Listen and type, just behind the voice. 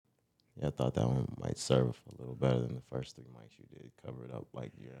Yeah, I thought that one might serve a little better than the first 3 mics you did. Cover it up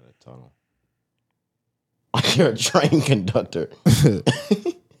like you're in a tunnel. Like you're a train conductor.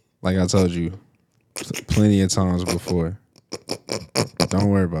 Like I told you plenty of times before. Don't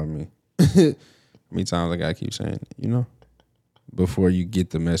worry about me. How many times I gotta keep saying it, you know? Before you get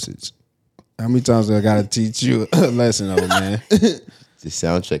the message. How many times I gotta teach you a lesson, old man? Just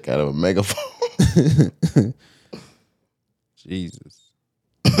sound check out of a megaphone. Jesus.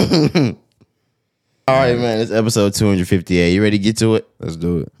 All right, man. It's episode 258. You ready to get to it? Let's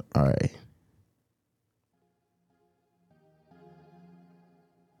do it. All right.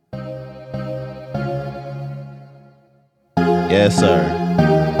 Yes, sir.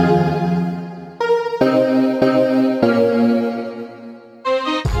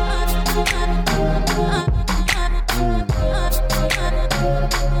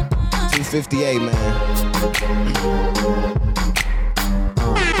 $258, man.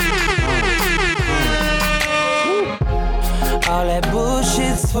 All that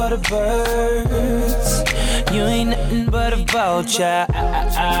bullshit's for the birds. You ain't nothing but a vulture.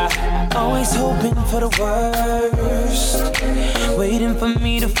 Always hoping for the worst. Waiting for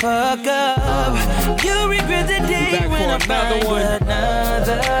me to fuck up. You regret the day when I find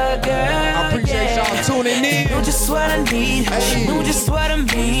another girl. I appreciate y'all tuning in. Know just what I need. Know just what I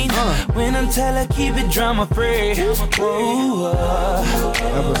mean. When I tell her keep it drama free.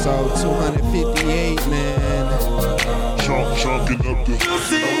 Episode 258, man. Chalking up the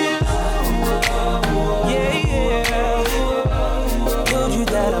Yeah. Told you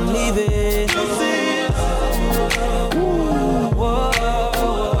that I'm leaving.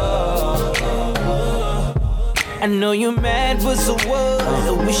 I know you're mad, but so what? I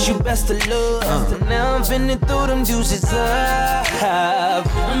wish you best of luck. So now I'm finna throw them deuces up.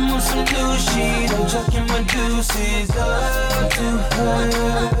 I'm on some new shit. I'm chucking my deuces up to her.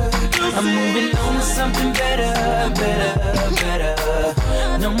 I'm moving on to something better.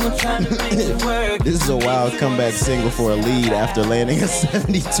 No more trying to make it work. This is a wild comeback single for a lead after landing a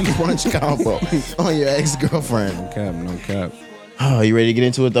 72 punch combo on your ex-girlfriend. No cap. Oh, you ready to get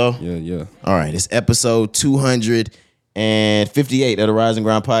into it though? Yeah. All right, it's episode 258 of the Rise and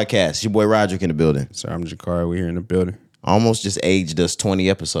Grind podcast. It's your boy Roderick in the building. Sir, I'm Jakari. We here in the building. Almost just aged us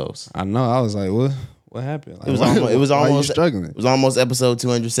 20 episodes. I know. I was like, what happened? Like, It was almost why are you struggling. It was almost episode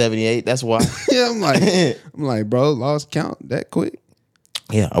 278. That's why. Yeah, I'm like, bro, lost count that quick.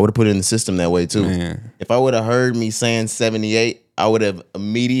 Yeah, I would have put it in the system that way too. Man. If I would have heard me saying 78, I would have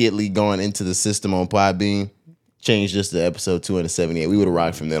immediately gone into the system on Podbean, changed this to episode 278. We would have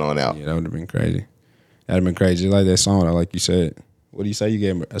rocked from then on out. Yeah, that would have been crazy. That'd have been crazy. Like that song, like you said. What do you say? You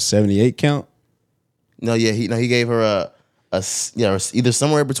gave him a 78 count? No, yeah, he gave her either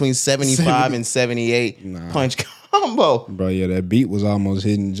somewhere between 75 and 78 punch combo. Bro, yeah, that beat was almost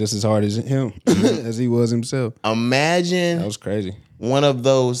hitting just as hard as him, as he was himself. Imagine That was crazy. one of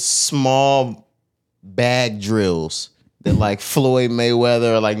those small bag drills that like Floyd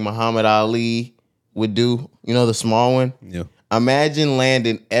Mayweather or like Muhammad Ali would do. You know, the small one? Yeah. Imagine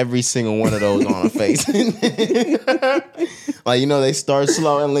landing every single one of those on her face. Like, you know, they start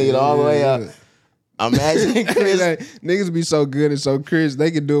slow and lead all the way up. Imagine Chris. Like, niggas be so good and so Chris, they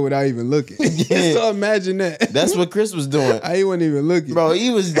can do it without even looking. Yeah. So imagine that. That's what Chris was doing. He wasn't even looking. Bro,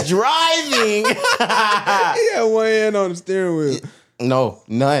 he was driving. He had one hand on the steering wheel. No,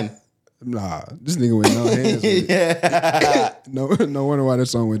 none. Nah, this nigga with no hands. With Yeah. No wonder why that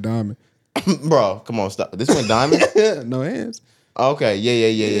song went diamond. Bro, come on, stop. This went diamond? No hands. Okay, yeah.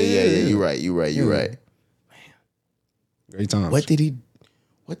 You right. Great times. What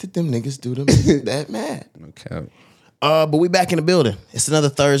did them nniggas do to make that mad? No cap. But we back in the building. It's another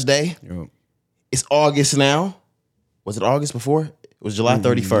Thursday. Yo. It's August now. Was it August before? It was July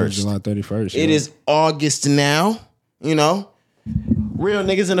 31st. July 31st. It is August now. You know, real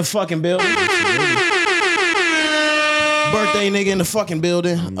niggas in the fucking building. Birthday nigga in the fucking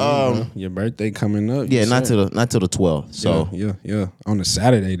building. Your birthday coming up. Yeah, not till the 12th. So yeah. On a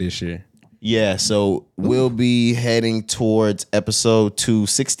Saturday this year. yeah, so we'll be heading towards episode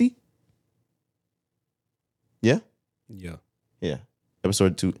 260. Yeah? Yeah. Yeah.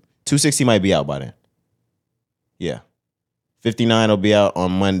 Episode 260 might be out by then. Yeah. 59 will be out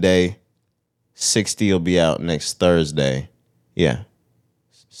on Monday. 60 will be out next Thursday. Yeah.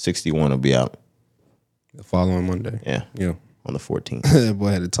 61 will be out. The following Monday. Yeah. Yeah. On the 14th. That boy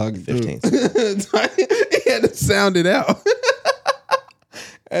had to talk it 15th. He had to sound it out.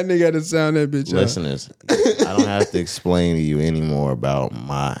 That nigga had to sound that bitch out. Listeners, I don't have to explain to you anymore about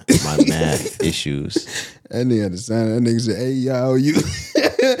my math issues. That nigga had to sound it. That nigga said, hey, y'all, you.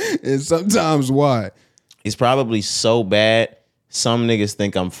 And sometimes why? It's probably so bad, some niggas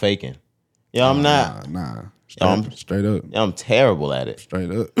think I'm faking. Yo, I'm not. Nah. I'm- Straight up. Yo, I'm terrible at it.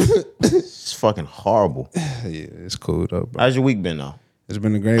 Straight up. It's fucking horrible. Yeah, it's cool though, bro. How's your week been though? It's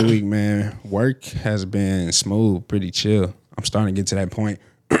been a great week, man. Work has been smooth, pretty chill. I'm starting to get to that point,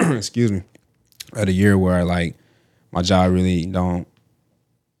 excuse me, of the year where like my job really don't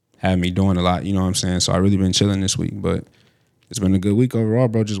have me doing a lot, you know what I'm saying? So I really been chilling this week, but it's been a good week overall,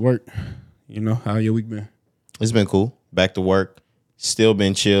 bro. Just work. You know, how your week been? It's been cool. Back to work. Still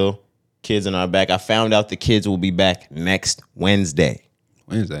been chill. Kids are back. I found out the kids will be back next Wednesday.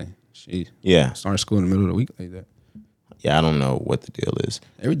 Wednesday. Jeez. Yeah. Start school in the middle of the week like that. Yeah, I don't know what the deal is.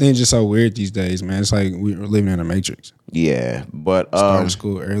 Everything's just so weird these days, man. It's like we're living in a matrix. Yeah, but Starting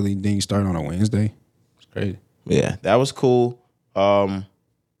school early, then you start on a Wednesday. It's crazy. yeah, that was cool. I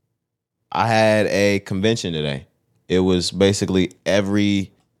had a convention today. It was basically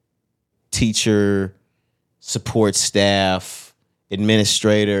every teacher, support staff,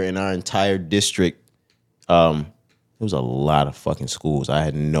 administrator in our entire district. It was a lot of fucking schools. I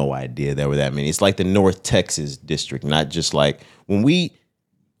had no idea there were that many. It's like the North Texas district, not just like when we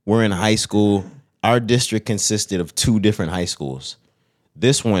were in high school, our district consisted of 2 different high schools.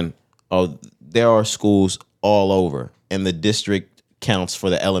 This one, there are schools all over, and the district counts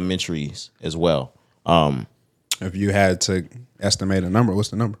for the elementaries as well. If you had to estimate a number, what's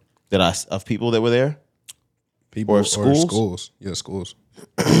the number? Of people that were there? People Or schools? schools. Yeah, schools.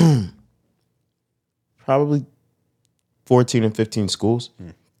 Probably 14 and 15 schools.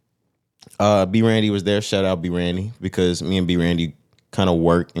 B. Randy was there. Shout out B. Randy, because me and B. Randy kind of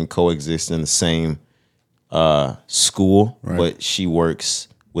work and coexist in the same school, Right. but she works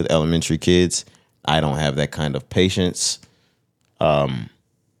with elementary kids. I don't have that kind of patience.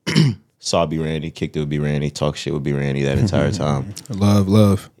 Saw B. Randy, kicked it with B. Randy, talked shit with B. Randy that entire time.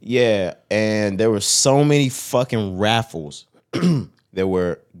 Love. Yeah, and there were so many fucking raffles that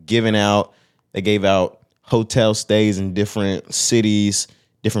were given out. They gave out hotel stays in different cities,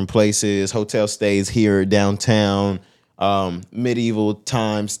 different places, hotel stays here downtown, medieval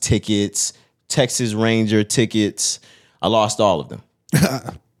times tickets, Texas Ranger tickets. I lost all of them.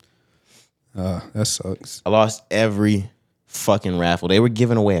 That sucks. I lost every fucking raffle. They were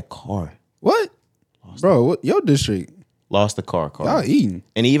giving away a car. What? Bro, what your district? Lost the car. Y'all eating.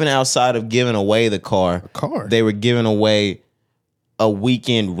 And even outside of giving away the car, they were giving away a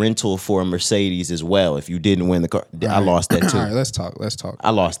weekend rental for a Mercedes as well if you didn't win the car. I lost that too. All right, let's talk.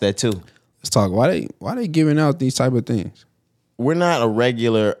 I lost that too. Let's talk. Why they giving out these type of things? We're not a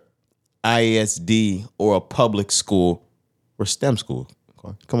regular ISD or a public school. We're STEM school.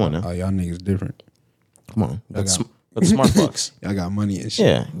 Come on now. Oh, y'all niggas different. Come on. We're the smart fucks. Y'all got money and shit.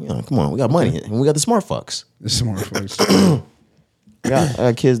 Yeah. Come on. We got money. And we got the smart fucks. The smart folks. I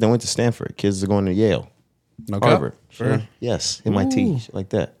got kids that went to Stanford. Kids that are going to Yale. No cap? Harvard. Sure. Yes. MIT. Shit like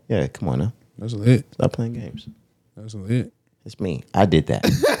that. Yeah. Come on now. That's lit. Stop playing games. That's lit. It's me. I did that.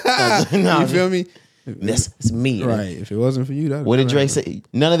 You feel me? It's me. Right. If it wasn't for you, that What did Drake say?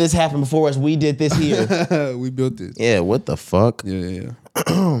 None of this happened before us. We did this here. We built this. Yeah, what the fuck? Yeah.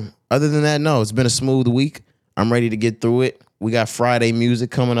 Other than that, no, it's been a smooth week. I'm ready to get through it. We got Friday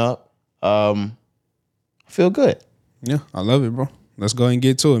music coming up. I feel good. Yeah, I love it, bro. Let's go ahead and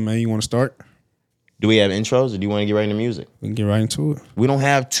get to it, man. You want to start? Do we have intros or do you want to get right into music? We can get right into it. We don't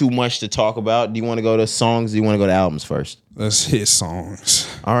have too much to talk about. Do you want to go to songs or do you want to go to albums first? Let's hit songs.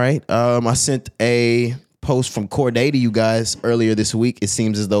 All right. I sent a post from Corday to you guys earlier this week. It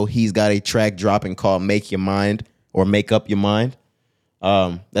seems as though he's got a track dropping called Make Your Mind or Make Up Your Mind.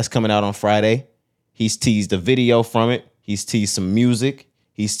 That's coming out on Friday. He's teased a video from it. He's teased some music.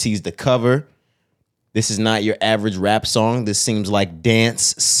 He's teased the cover. This is not your average rap song. This seems like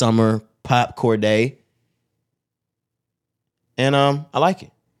dance, summer, pop Corday. And I like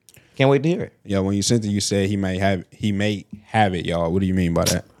it. Can't wait to hear it. Yeah, when you sent it, you said he may have it, y'all. What do you mean by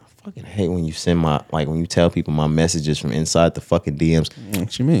that? I fucking hate when you send when you tell people my messages from inside the fucking DMs.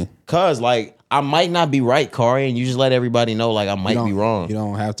 What you mean? Cause I might not be right, Kari, and you just let everybody know I might be wrong. You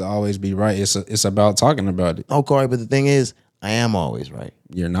don't have to always be right. It's about talking about it. Oh, Kari, but the thing is, I am always right.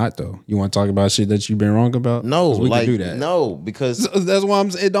 You're not though. You want to talk about shit that you've been wrong about? No, we can do that. No, because That's why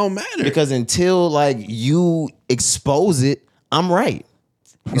it don't matter. because until you expose it, I'm right.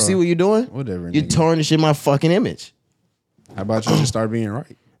 You see what you're doing? Whatever, You're nigga. tarnishing my fucking image. How about you just start being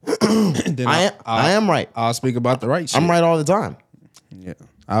right? Then I am right. I'll speak about the right shit. I'm right all the time. Yeah,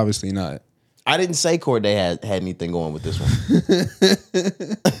 obviously not. I didn't say Corday had anything going with this one.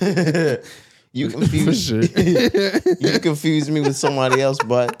 You confused. For sure. You confused me with somebody else,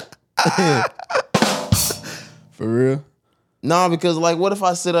 but For real. no, because what if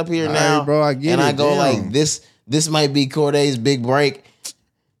I sit up here All now right, bro, I get and it, I go damn. this might be Corday's big break,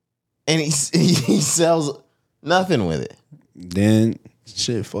 and he sells nothing with it. Then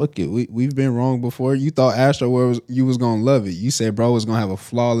shit, fuck it. We've been wrong before. You thought Astroworld you was gonna love it. You said bro was gonna have a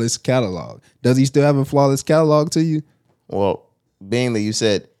flawless catalog. Does he still have a flawless catalog to you? Well, being that you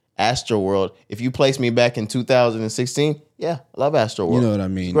said Astroworld, if you place me back in 2016, yeah, I love Astroworld. You know what I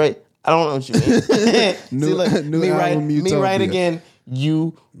mean? It's great. I don't know what you mean. New album, me right Utopia. again.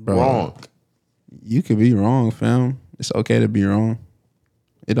 You Bro. wrong. You could be wrong, fam. It's okay to be wrong.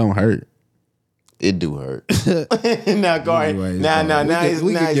 It don't hurt. It do hurt. Now, Corey. Anyways, Now, bro, now,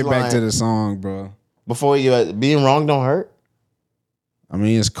 we can get back to lying. the song, bro. Before you, being wrong don't hurt. I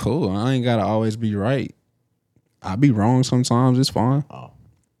mean, it's cool. I ain't gotta always be right. I be wrong sometimes. It's fine. Oh.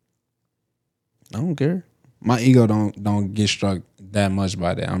 I don't care. My ego don't get struck that much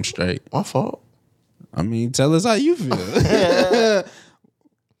by that. I'm straight. My fault. I mean, tell us how you feel.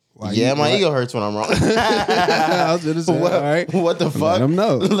 Yeah, my ego hurts when I'm wrong. I was gonna say, what, all right. what the fuck? Let them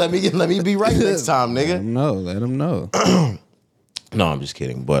know. let me be right next time, Let nigga. them know. Let them know. No, I'm just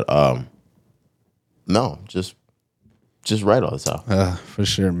kidding. But no, just right all the time. For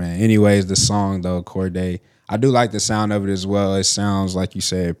sure, man. Anyways, the song though, Corday, I do like the sound of it as well. It sounds like you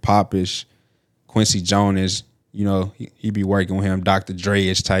said popish. Quincy Jones, you know, he be working with him, Dr.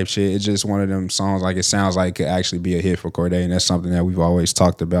 Dre-ish type shit. It's just one of them songs like it sounds like it could actually be a hit for Corday, and that's something that we've always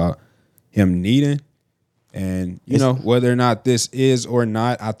talked about him needing. And you know, whether or not this is or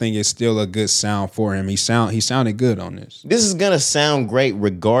not, I think it's still a good sound for him. He sounded good on this. This is gonna sound great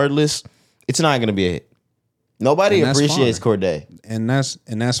regardless. It's not gonna be a hit. Nobody And that's appreciates fine. Corday. And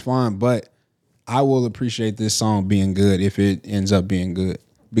that's fine, but I will appreciate this song being good if it ends up being good.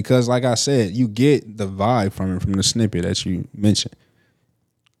 Because like I said, you get the vibe from it from the snippet that you mentioned.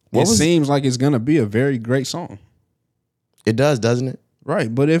 It seems like it's gonna be a very great song. It does, doesn't it?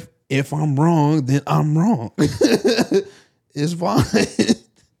 Right. But if I'm wrong, then I'm wrong. It's fine.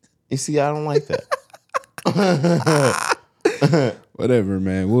 You see, I don't like that. Whatever,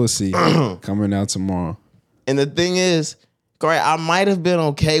 man. We'll see. Coming out tomorrow. And the thing is, Corey, I might have been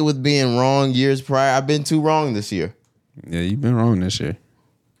okay with being wrong years prior. I've been too wrong this year. Yeah, you've been wrong this year.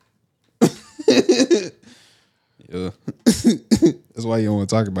 Yeah. That's why you don't want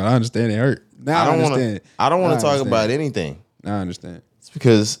to talk about it. I understand it hurt. Now I understand it. I don't want to talk understand about it. anything. Now I understand. It's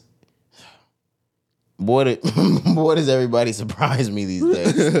because boy does everybody surprise me these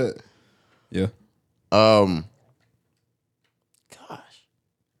days. Yeah. Gosh.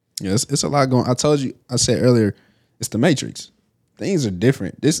 Yeah, it's a lot going. I told you, I said earlier, it's the Matrix. Things are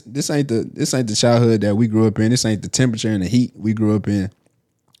different. This ain't the childhood that we grew up in. This ain't the temperature and the heat we grew up in.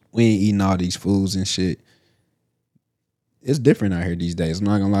 We ain't eating all these foods and shit. It's different out here these days. I'm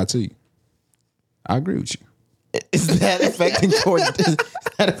not gonna lie to you. I agree with you. Is that affecting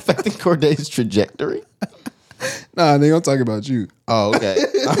Corday's trajectory? Nah, nigga, I'm talking about you. Oh, okay.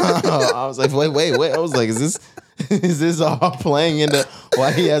 I was like, wait. I was like, is this all playing into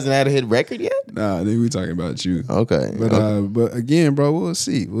why he hasn't had a hit record yet? Nah, nigga, we talking about you. Okay. But again, bro, we'll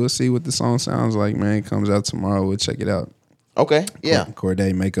see. We'll see what the song sounds like, man. It comes out tomorrow. We'll check it out. Okay. Yeah.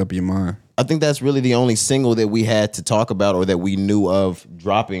 Corday, make up your mind. I think that's really the only single that we had to talk about or that we knew of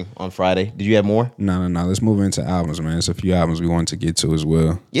dropping on Friday. Did you have more? No. Let's move into albums, man. There's a few albums we wanted to get to as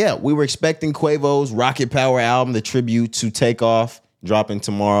well. Yeah, we were expecting Quavo's Rocket Power album, the tribute to Takeoff, dropping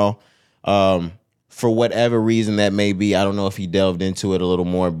tomorrow. For whatever reason that may be, I don't know if he delved into it a little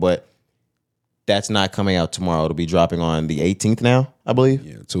more, but that's not coming out tomorrow. It'll be dropping on the 18th now, I believe.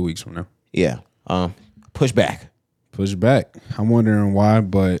 Yeah, 2 weeks from now. Yeah. Push back. Push back. I'm wondering why,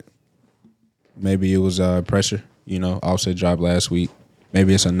 but maybe it was pressure. You know, Offset dropped last week.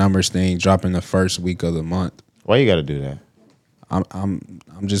 Maybe it's a numbers thing, dropping the first week of the month. Why you got to do that? I'm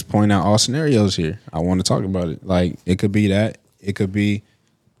just pointing out all scenarios here. I want to talk about it. Like, it could be that. It could be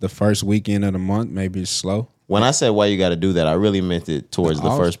the first weekend of the month. Maybe it's slow. When I said why you got to do that, I really meant it towards the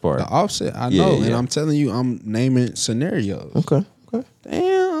first part. The Offset, I know. Yeah. And I'm telling you, I'm naming scenarios. Okay.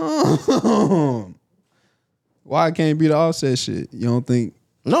 Damn. Why it can't be the Offset shit? You don't think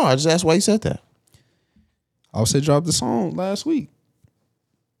No, I just asked why you said that. Offset dropped the song last week?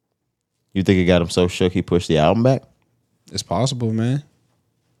 You think it got him so shook he pushed the album back? It's possible, man.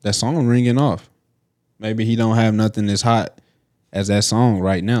 That song ringing off. Maybe he don't have nothing as hot as that song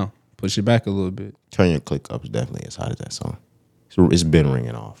right now. Push it back a little bit. Turn Your Click Up is definitely as hot as that song. So it's been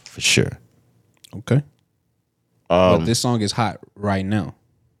ringing off for sure. Okay. But this song is hot right now.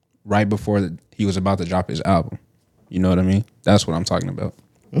 Right before he was about to drop his album. You know what I mean? That's what I'm talking about.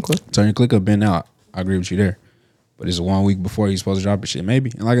 Okay. Turn Your Click Up been out. I agree with you there. But it's 1 week before he's supposed to drop his shit.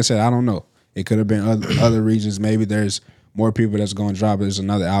 Maybe. And like I said, I don't know. It could have been other regions. Maybe there's more people that's going to drop. There's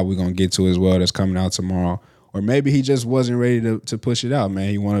another album we're going to get to as well that's coming out tomorrow. Or maybe he just wasn't ready to push it out, man.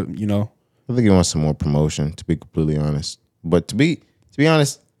 He wanted, you know. I think he wants some more promotion, to be completely honest. But to be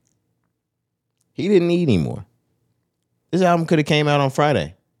honest, he didn't need any more. This album could have came out on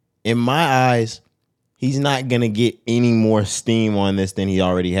Friday. In my eyes, he's not going to get any more steam on this than he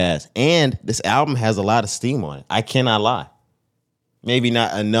already has. And this album has a lot of steam on it. I cannot lie. Maybe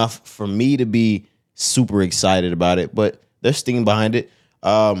not enough for me to be super excited about it, but there's steam behind it.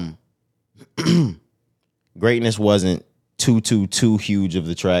 Greatness wasn't too huge of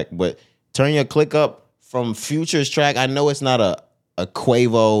the track, but Turn Your Click Up from Future's track, I know it's not a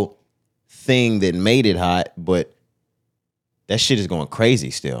Quavo thing that made it hot, but that shit is going crazy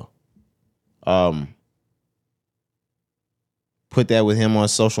still. Put that with him on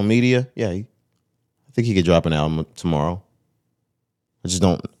social media. Yeah, I think he could drop an album tomorrow. I just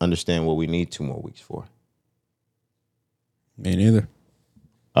don't understand what we need 2 more weeks for. Me neither.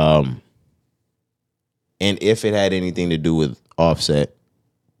 And if it had anything to do with Offset,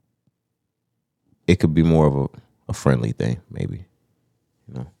 it could be more of a friendly thing, maybe.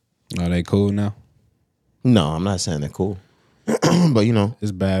 You know. Are they cool now? No, I'm not saying they're cool. But, you know.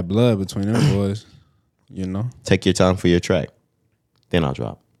 It's bad blood between them boys, you know. Take your time for your track. Then I'll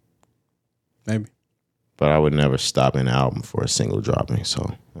drop. Maybe. But I would never stop an album for a single dropping.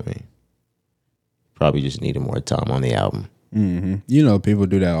 So, I mean, probably just needed more time on the album. Mm-hmm. You know, people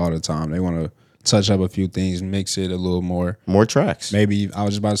do that all the time. They want to touch up a few things, mix it a little more. More tracks. Maybe, I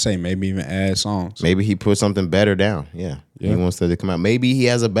was just about to say, maybe even add songs. Maybe he put something better down. Yeah. He wants that to come out. Maybe he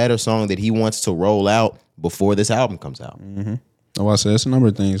has a better song that he wants to roll out before this album comes out. Mm-hmm. Oh, I said, it's a number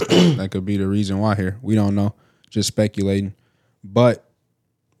of things that could be the reason why here. We don't know. Just speculating. But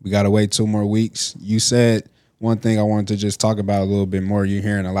we got to wait 2 more weeks. You said one thing I wanted to just talk about a little bit more. You're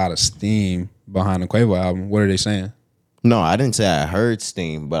hearing a lot of steam behind the Quavo album. What are they saying? No, I didn't say I heard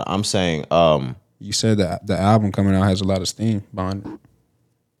steam, but I'm saying... you said that the album coming out has a lot of steam behind it.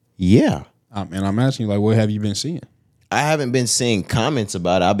 Yeah. And I'm asking you, like, what have you been seeing? I haven't been seeing comments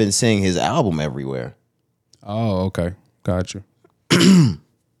about it. I've been seeing his album everywhere. Oh, okay. Got you.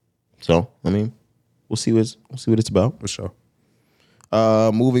 So, I mean, we'll see what it's about. For sure.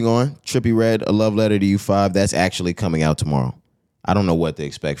 Moving on, Trippie Redd, A Love Letter to You 5. That's actually coming out tomorrow. I don't know what to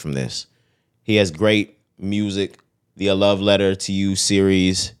expect from this. He has great music. The A Love Letter to You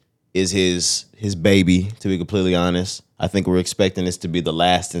series is his baby, to be completely honest. I think we're expecting this to be the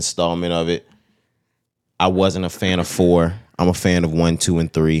last installment of it. I wasn't a fan of 4. I'm a fan of 1, 2,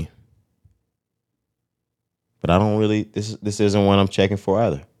 and 3. But I don't really, this isn't one I'm checking for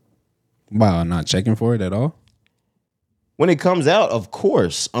either. Wow, not checking for it at all? When it comes out, of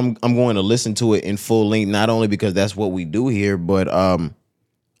course, I'm going to listen to it in full length, not only because that's what we do here, but I'm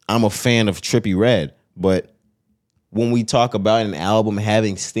a fan of Trippie Redd. But when we talk about an album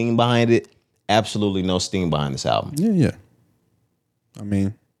having steam behind it, absolutely no steam behind this album. Yeah. I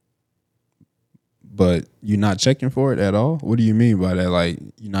mean, but you're not checking for it at all? What do you mean by that? Like,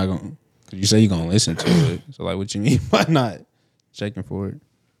 you're not going to, because you say you're going to listen to it. So, like, what you mean by not checking for it?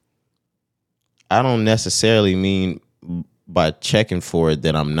 I don't necessarily mean by checking for it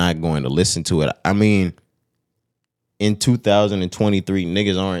that I'm not going to listen to it. I mean, in 2023,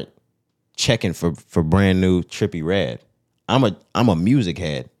 niggas aren't checking for brand new Trippie Redd. I'm a music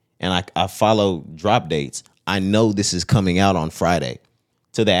head, and I follow drop dates. I know this is coming out on Friday.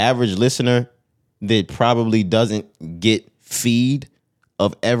 To the average listener that probably doesn't get feed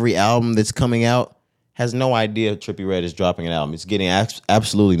of every album that's coming out, has no idea Trippie Redd is dropping an album. It's getting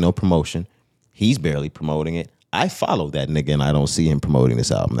absolutely no promotion. He's barely promoting it. I follow that nigga, and I don't see him promoting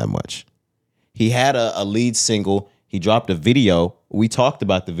this album that much. He had a lead single. He dropped a video. We talked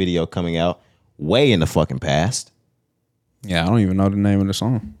about the video coming out way in the fucking past. Yeah, I don't even know the name of the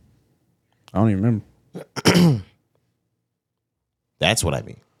song. I don't even remember. That's what I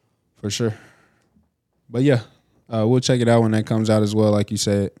mean. For sure. But yeah, we'll check it out when that comes out as well. Like you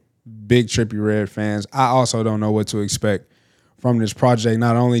said, big Trippie Redd fans. I also don't know what to expect from this project,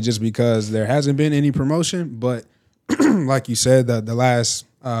 not only just because there hasn't been any promotion, but like you said, the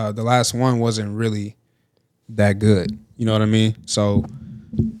last one wasn't really that good. You know what I mean? So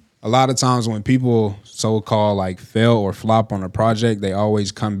a lot of times when people so-called like fail or flop on a project, they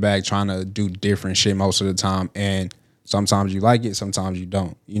always come back trying to do different shit most of the time. And sometimes you like it, sometimes you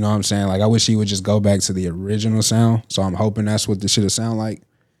don't. You know what I'm saying? Like, I wish he would just go back to the original sound. So I'm hoping that's what this shit'll sound like.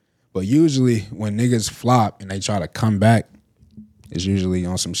 But usually when niggas flop and they try to come back, it's usually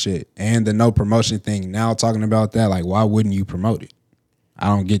on some shit. And the no promotion thing, now talking about that, like, why wouldn't you promote it? I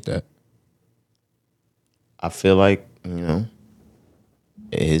don't get that. I feel like,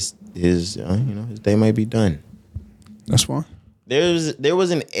 his day might be done. That's fine. There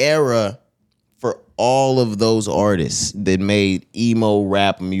was an era for all of those artists that made emo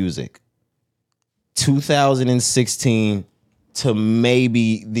rap music, 2016 to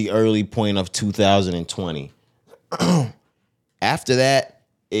maybe the early point of 2020. After that,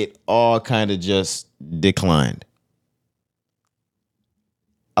 it all kind of just declined.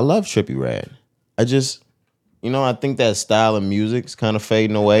 I love Trippie Redd. I think that style of music is kind of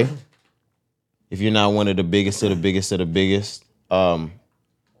fading away. If you're not one of the biggest of the biggest of the biggest that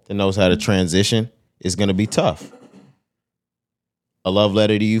knows how to transition, it's going to be tough. A Love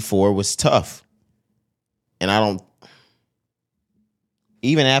Letter to You 4 was tough. And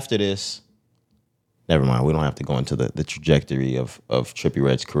even after this, never mind, we don't have to go into the trajectory of Trippie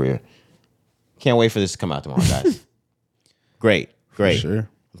Redd's career. Can't wait for this to come out tomorrow, guys. Great. For sure.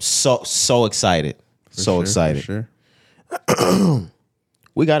 I'm so excited. Excited. For sure.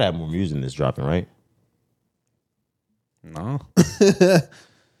 We gotta have more music than this dropping, right? No.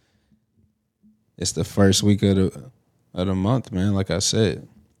 It's the first week of the month, man. Like I said,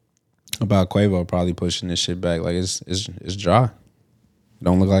 about Quavo probably pushing this shit back. Like it's dry. It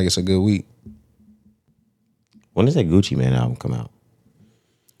don't look like it's a good week. When does that Gucci Mane album come out?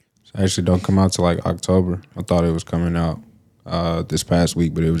 It actually don't come out till like October. I thought it was coming out this past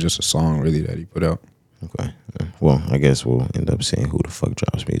week, but it was just a song really that he put out. Okay. Well, I guess we'll end up seeing who the fuck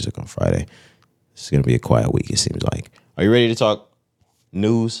drops music on Friday. It's going to be a quiet week, it seems like. Are you ready to talk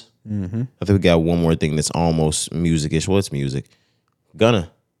news? Mm-hmm. I think we got one more thing that's almost music-ish. Well, it's music.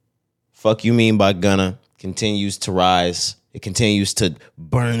 Gunna. Fuck You Mean by Gunna continues to rise. It continues to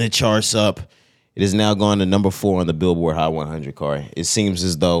burn the charts up. It has now gone to number 4 on the Billboard Hot 100 card. It seems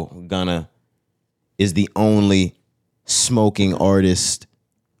as though Gunna is the only smoking artist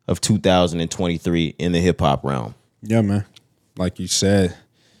of 2023 in the hip-hop realm. Yeah, man. Like you said,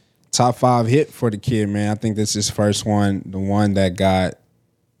 top 5 hit for the kid, man. I think this is his first one. The one that got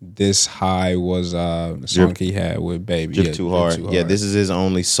this high was the song he had with Baby. Drip Too Hard. Yeah, this is his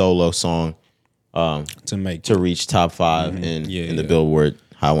only solo song to reach top 5 in the Billboard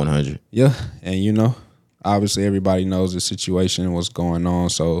Hot 100. Yeah, and obviously everybody knows the situation and what's going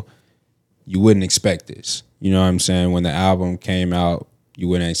on, so you wouldn't expect this. You know what I'm saying? When the album came out, you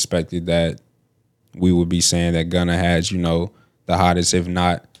wouldn't have expected that we would be saying that Gunna has, the hottest, if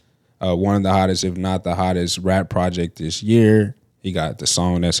not one of the hottest, if not the hottest rap project this year. He got the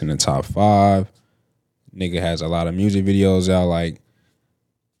song that's in the top 5. Nigga has a lot of music videos out. Like,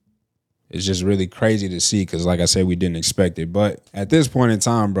 it's just really crazy to see because, like I said, we didn't expect it. But at this point in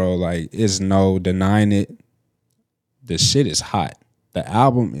time, bro, like, it's no denying it. The shit is hot. The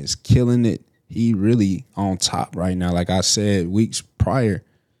album is killing it. He really on top right now. Like I said weeks prior,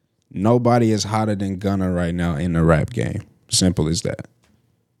 nobody is hotter than Gunna right now in the rap game. Simple as that.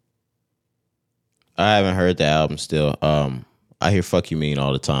 I haven't heard the album still. I hear "Fuck You Mean"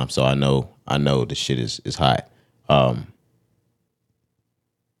 all the time, so I know the shit is hot. I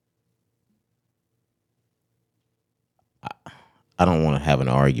don't want to have an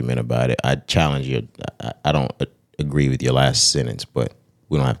argument about it. I challenge you. I don't agree with your last sentence, but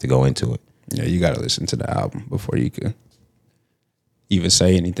we don't have to go into it. Yeah, you got to listen to the album before you can even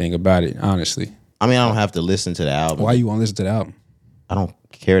say anything about it, honestly. I mean, I don't have to listen to the album. Why you want to listen to the album? I don't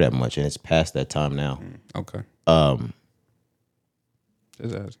care that much, and it's past that time now. Okay.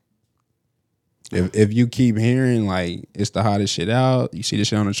 Just ask. If you keep hearing, like, it's the hottest shit out, you see the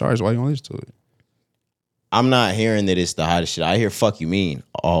shit on the charts, why you want to listen to it? I'm not hearing that it's the hottest shit. I hear "Fuck You Mean"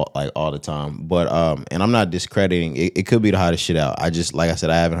 all the time, but and I'm not discrediting. It could be the hottest shit out. I just, like I said,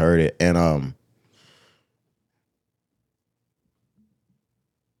 I haven't heard it, and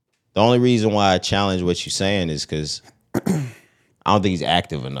the only reason why I challenge what you're saying is because I don't think he's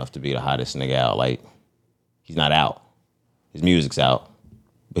active enough to be the hottest nigga out. Like, he's not out. His music's out,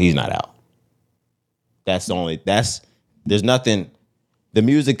 but he's not out. There's nothing. The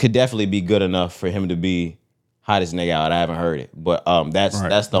music could definitely be good enough for him to be hottest nigga out. I haven't heard it, but that's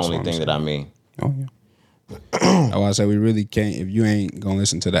the only thing that I mean. Oh yeah. That's why I say we really can't. If you ain't gonna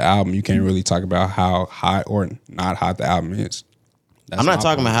listen to the album, you can't really talk about how hot or not hot the album is. I'm not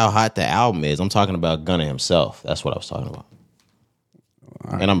talking about how hot the album is. I'm talking about Gunna himself. That's what I was talking about.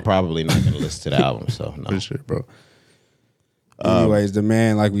 Right. And I'm probably not gonna listen to the album. So no, for sure, bro. Anyways, the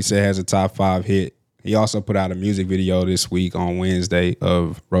man, like we said, has a top 5 hit. He also put out a music video this week on Wednesday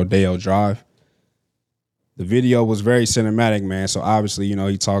of Rodeo Drive. The video was very cinematic, man. So obviously,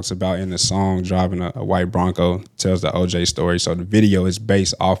 he talks about in the song driving a white Bronco, tells the OJ story. So the video is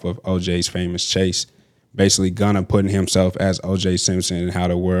based off of OJ's famous chase. Basically, Gunna putting himself as OJ Simpson and how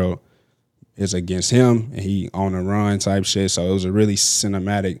the world is against him and he on a run type shit. So it was a really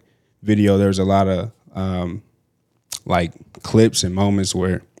cinematic video. There's a lot of like clips and moments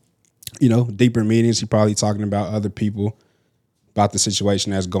where deeper meetings. He probably talking about other people, about the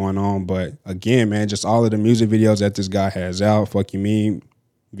situation that's going on. But again, man, just all of the music videos that this guy has out, Fuck You Mean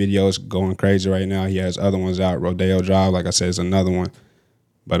videos going crazy right now. He has other ones out. Rodeo Drive, like I said, is another one.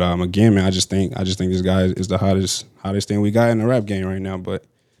 But again, man, I just think this guy is the hottest thing we got in the rap game right now. But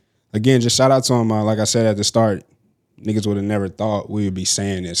again, just shout out to him. Like I said at the start, niggas would have never thought we would be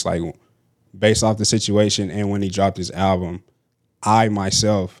saying this. Like, based off the situation and when he dropped his album, I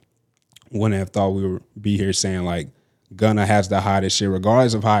myself wouldn't have thought we would be here saying like Gunna has the hottest shit,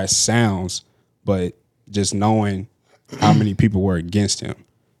 regardless of how it sounds. But just knowing how many people were against him,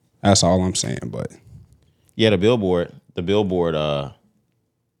 that's all I'm saying. But yeah, the Billboard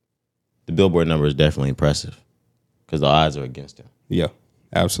number is definitely impressive because the odds are against him. Yeah,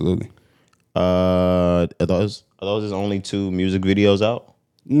 absolutely. Are those his only 2 music videos out?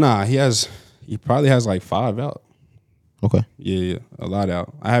 Nah, he probably has like 5 out. Okay. Yeah, a lot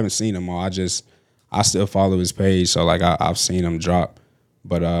out. I haven't seen them all. I still follow his page, so like I've seen him drop.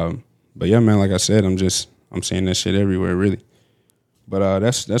 But yeah, man, like I said, I'm seeing that shit everywhere, really. But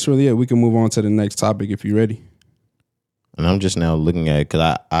that's really it. We can move on to the next topic if you're ready. And I'm just now looking at it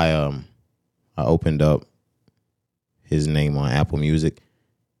because I opened up his name on Apple Music.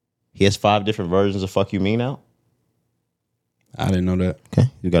 He has 5 different versions of Fuck You Mean out. I didn't know that. Okay.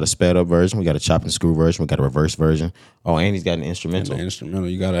 You got a sped up version. We got a chop and screw version. We got a reverse version. Oh, and he's got an instrumental. The instrumental.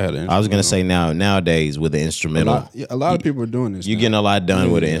 You gotta have the instrumental. I was gonna say nowadays with the instrumental, a lot of people are doing this. You're getting a lot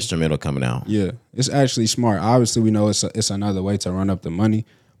done with the instrumental coming out. Yeah, it's actually smart. Obviously, we know it's another way to run up the money,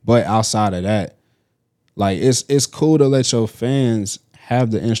 but outside of that, like it's cool to let your fans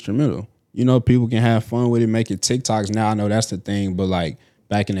have the instrumental. People can have fun with it, make it TikToks. Now I know that's the thing, but like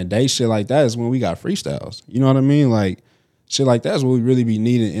back in the day, shit like that is when we got freestyles. You know what I mean? Like shit like that is what we really be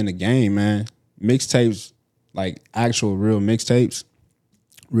needing in the game, man. Mixtapes, like actual real mixtapes,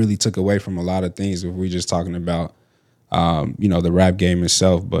 really took away from a lot of things if we just talking about the rap game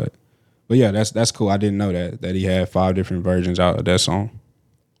itself. But yeah, that's cool. I didn't know that he had 5 different versions out of that song.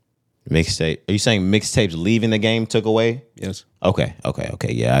 Mixtape. Are you saying mixtapes leaving the game took away? Yes. Okay.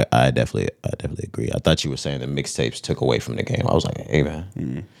 Yeah, I definitely agree. I thought you were saying that mixtapes took away from the game. I was like, hey man.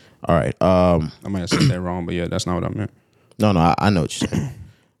 Mm-hmm. All right. I might have said that wrong, but yeah, that's not what I meant. No, I know what you're saying.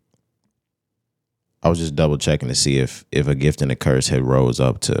 I was just double checking to see if A Gift and a Curse had rose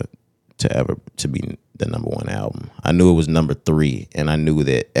up to be the number 1 album. I knew it was number 3, and I knew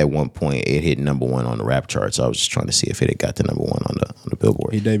that at one point it hit number 1 on the rap chart. So I was just trying to see if it had got to number 1 on the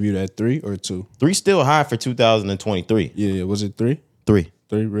Billboard. He debuted at 3 or 2? 3 still high for 2023. Yeah. Was it 3? 3.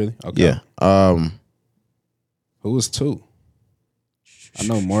 3, really? Okay. Yeah. Who was 2? I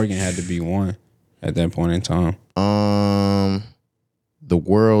know Morgan had to be 1 at that point in time. The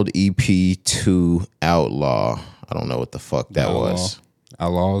World EP 2 Outlaw. I don't know what the fuck that was.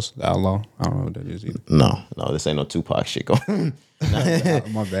 Outlaws? The Outlaw? I don't know what that is either. No, this ain't no Tupac shit going.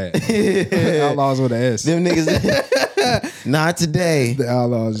 My bad. Outlaws with an S. Them niggas. Not today. The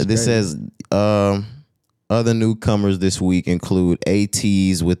Outlaws. This says other newcomers this week include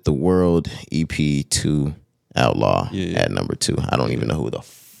ATs with the World EP 2 Outlaw at number 2. I don't even know who the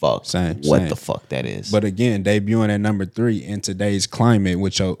fuck. What the fuck that is. But again, debuting at number 3 in today's climate,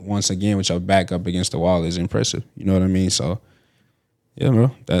 with your back up against the wall is impressive. You know what I mean? So yeah, bro,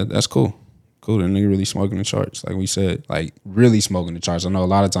 that's cool. Cool, the nigga really smoking the charts. Like we said, like really smoking the charts. I know a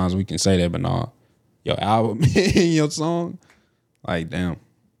lot of times we can say that, but nah, your album, your song, like damn.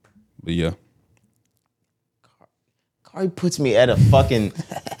 But yeah. Kari puts me at a fucking.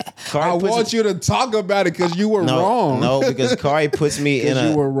 I want you to talk about it because you were wrong. No, because Kari puts me in a.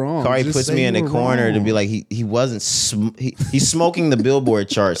 You were wrong. Kari puts me in a corner to be like he wasn't. He's smoking the Billboard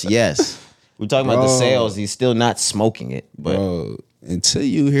charts. Yes, we're talking about the sales. He's still not smoking it. But until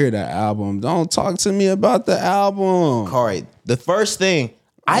you hear the album, don't talk to me about the album. Kari, the first thing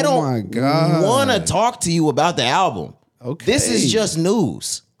I don't want to talk to you about the album. Okay, this is just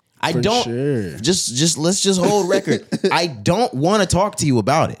news. I don't just let's just hold record. I don't want to talk to you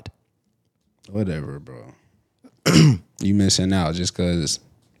about it. Whatever, bro. You missing out just because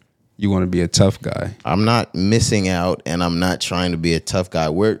you want to be a tough guy. I'm not missing out, and I'm not trying to be a tough guy.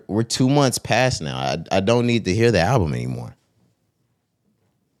 We're 2 months past now. I don't need to hear the album anymore.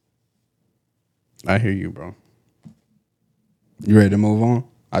 I hear you, bro. You ready to move on?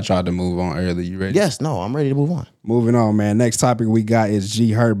 I tried to move on early. You ready? Yes, no, I'm ready to move on. Moving on, man. Next topic we got is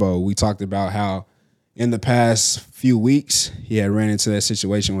G Herbo. We talked about how in the past few weeks he had ran into that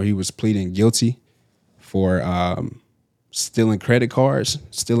situation where he was pleading guilty for stealing credit cards,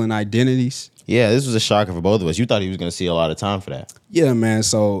 stealing identities. Yeah, this was a shocker for both of us. You thought he was going to see a lot of time for that. Yeah, man.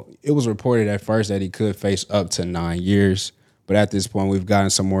 So it was reported at first that he could face up to 9 years. But at this point, we've gotten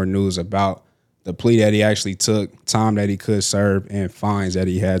some more news about the plea that he actually took, time that he could serve, and fines that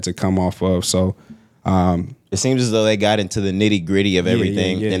he had to come off of. So it seems as though they got into the nitty gritty of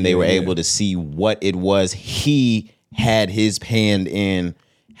everything, and they were able to see what it was he had his hand in,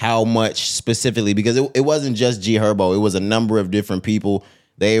 how much specifically, because it wasn't just G Herbo. It was a number of different people.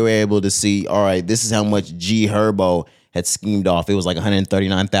 They were able to see, all right, this is how much G Herbo had schemed off. It was like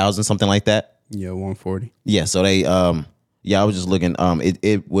 139,000, something like that. Yeah, 140. Yeah, so they I was just looking.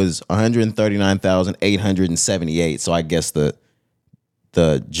 It was 139,878. So I guess the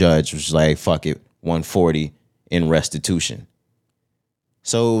judge was like, fuck it, 140 in restitution.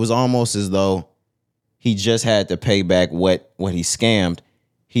 So it was almost as though he just had to pay back what he scammed.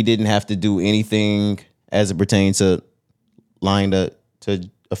 He didn't have to do anything as it pertains to lying to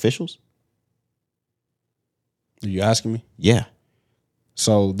officials. Are you asking me? Yeah.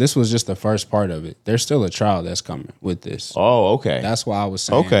 So this was just the first part of it. There's still a trial that's coming with this. Oh, okay. That's why I was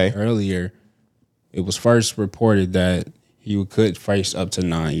saying earlier, it was first reported that he could face up to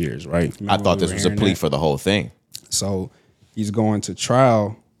 9 years, right? I thought this was a plea for the whole thing. So he's going to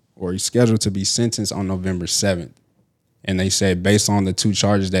trial, or he's scheduled to be sentenced on November 7th. And they said based on the 2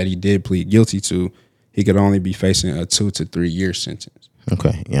 charges that he did plead guilty to, he could only be facing a 2 to 3 year sentence.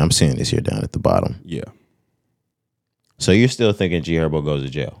 Okay. Yeah, I'm seeing this here down at the bottom. Yeah. So you're still thinking G Herbo goes to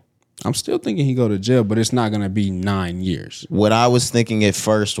jail? I'm still thinking he go to jail, but it's not going to be 9 years. What I was thinking at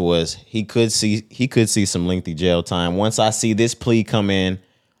first was he could see some lengthy jail time. Once I see this plea come in,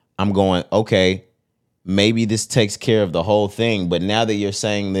 I'm going, okay, maybe this takes care of the whole thing. But now that you're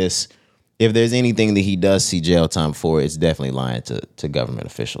saying this, if there's anything that he does see jail time for, it's definitely lying to government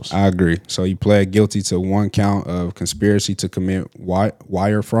officials. I agree. So he pled guilty to 1 count of conspiracy to commit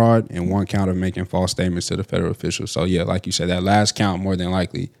wire fraud and 1 count of making false statements to the federal officials. So yeah, like you said, that last count, more than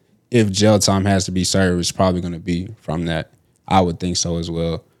likely, if jail time has to be served, it's probably going to be from that. I would think so as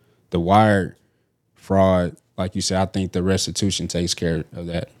well. The wire fraud, like you said, I think the restitution takes care of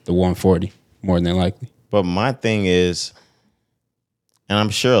that. The 140, more than likely. But my thing is, and I'm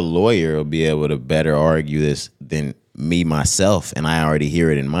sure a lawyer will be able to better argue this than me myself, and I already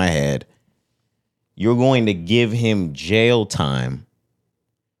hear it in my head. You're going to give him jail time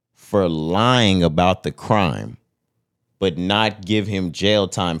for lying about the crime, but not give him jail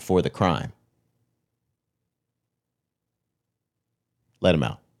time for the crime. Let him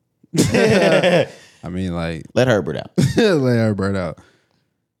out. I mean, like, let Herbert out. Let Herbert out.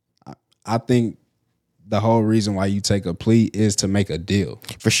 I think the whole reason why you take a plea is to make a deal.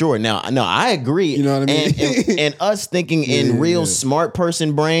 For sure. Now, no, I agree. You know what I mean? And us thinking in real smart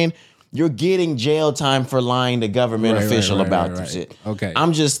person brain, you're getting jail time for lying to government official about some shit. Okay.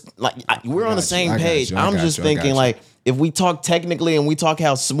 I'm just like, we're on the same page. I'm just thinking like, if we talk technically and we talk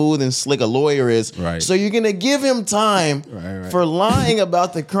how smooth and slick a lawyer is, so you're going to give him time for lying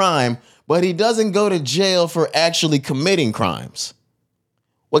about the crime, but he doesn't go to jail for actually committing crimes.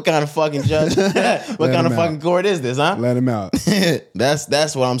 What kind of fucking judge? What kind of fucking court is this, huh? Let him out.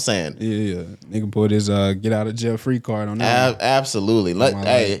 That's what I'm saying. Yeah. Nigga put his get out of jail free card on that. Absolutely.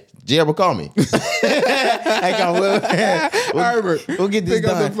 Hey, Gerald, call me. Hey, Herbert, we'll get this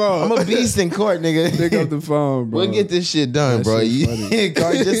done. Up the phone. I'm a beast in court, nigga. Pick up the phone, bro. We'll get this shit done, bro.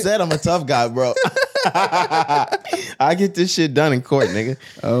 Cardi just said I'm a tough guy, bro. I get this shit done in court, nigga.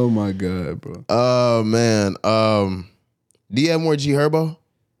 Oh my God, bro. Oh man. Do you have more G Herbo?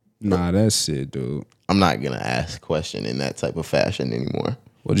 Nah, that's it, dude. I'm not gonna ask a question in that type of fashion anymore.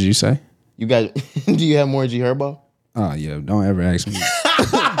 What did you say? You guys, do you have more G Herbo? Oh yeah, don't ever ask me.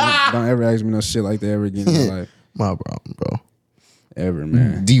 don't ever ask me no shit like that ever again in my life. My problem, bro. Ever,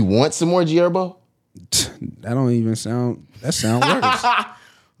 man. Do you want some more G Herbo? That don't even sound. That sound worse.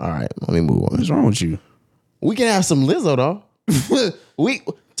 All right, let me move on. What's wrong with you? We can have some Lizzo though.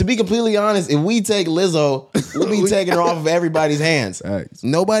 To be completely honest, if we take Lizzo, we'll be taking her off of everybody's hands. Thanks.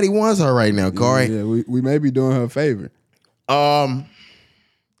 Nobody wants her right now, Corey. Yeah, we may be doing her a favor. I'm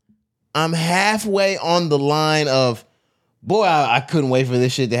halfway on the line of, boy, I couldn't wait for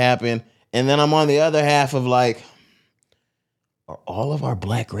this shit to happen. And then I'm on the other half of like, are all of our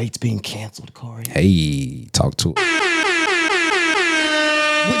black rates being canceled, Corey? Hey, talk to her.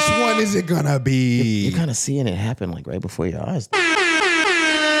 Which one is it gonna be? You're kind of seeing it happen like right before your eyes.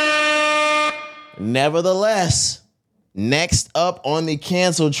 Nevertheless, next up on the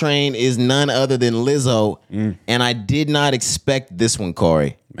cancel train is none other than Lizzo. And I did not expect this one,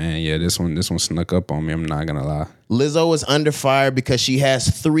 Corey. Man, yeah, this one snuck up on me. I'm not gonna lie. Lizzo was under fire because she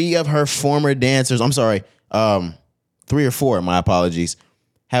has 3 of her former dancers. I'm sorry, 3 or 4. My apologies.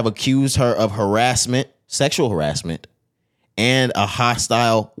 Have accused her of harassment, sexual harassment, and a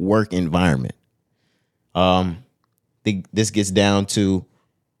hostile work environment. this gets down to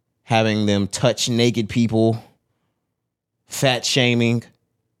having them touch naked people, fat shaming.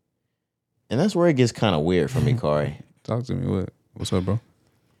 And that's where it gets kind of weird for me, Corey. Talk to me. What's up, bro?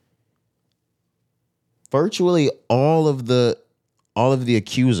 Virtually all of the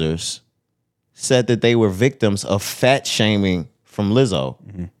accusers said that they were victims of fat shaming from Lizzo.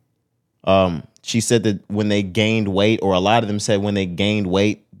 She said that when they gained weight, or a lot of them said when they gained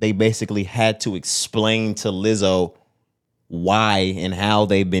weight, they basically had to explain to Lizzo why and how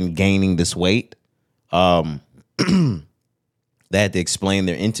they've been gaining this weight. They had to explain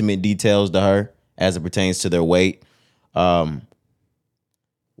their intimate details to her as it pertains to their weight. Why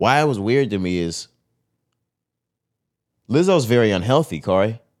it was weird to me is Lizzo's very unhealthy,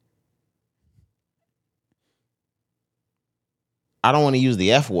 Corey. I don't want to use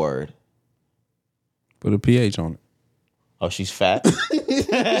the F word. Put a pH on it. Oh, she's fat?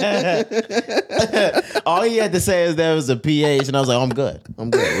 All he had to say is there was a pH, and I was like, I'm good.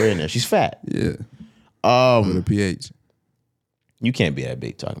 We're in there. She's fat. Yeah. Put a pH. You can't be that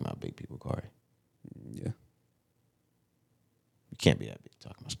big talking about big people, Corey. Yeah. You can't be that big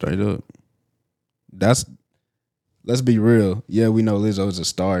talking about Straight up. Let's be real. Yeah, we know Lizzo is a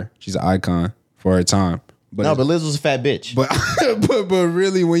star. She's an icon for her time. But no, but Lizzo's a fat bitch. But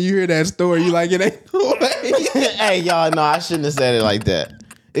really, when you hear that story, you like, it ain't no way. Hey, y'all, no, I shouldn't have said it like that.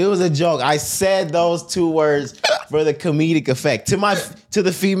 It was a joke. I said those two words for the comedic effect. To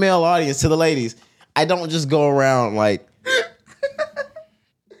the female audience, to the ladies, I don't just go around like.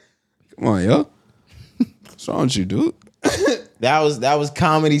 Come on, yo. What's wrong with you, dude? That was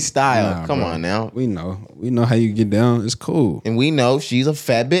comedy style. Nah, Come bro. on now. We know how you get down. It's cool. And we know she's a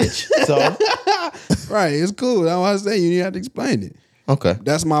fat bitch. So Right, it's cool. That's why I say you have to explain it. okay.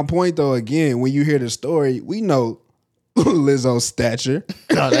 That's my point, though. Again, when you hear the story, we know Lizzo's stature.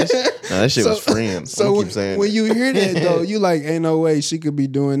 No, that shit was freeing. So keep saying when it. you hear that, though, you like, ain't no way she could be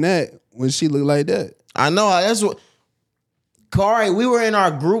doing that when she look like that. I know that's what Corey, we were in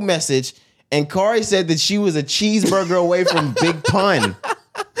our group message and Corey said that she was a cheeseburger away from Big Pun.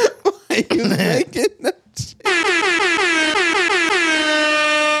 You making that shit?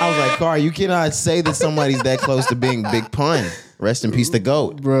 I was like, Corey, you cannot say that somebody's that close to being Big Pun. Rest in peace, the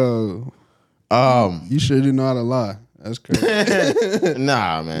GOAT. Bro. You sure do know how to lie. That's crazy.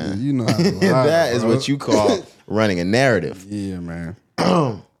 Nah, man. You know how to lie. That is bro. what you call running a narrative. Yeah, man.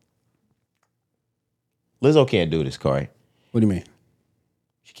 Lizzo can't do this, Corey. What do you mean?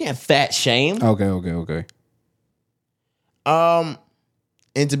 She can't fat shame. Okay. And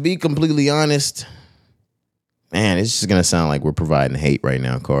to be completely honest, man, it's just gonna sound like we're providing hate right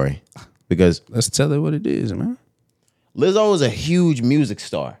now, Corey. Because Let's tell it what it is, man. Lizzo is a huge music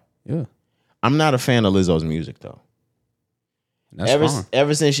star. Yeah. I'm not a fan of Lizzo's music though. That's fine.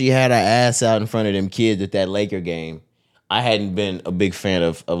 Ever since she had her ass out in front of them kids at that Laker game, I hadn't been a big fan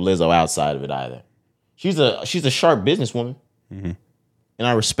of Lizzo outside of it either. She's a sharp businesswoman, and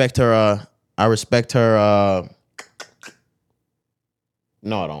I respect her.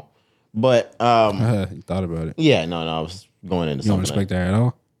 No, I don't. But You thought about it. yeah, no, I was going into You don't something. respect her at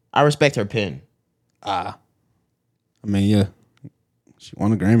all? I respect her pen. I mean, yeah. She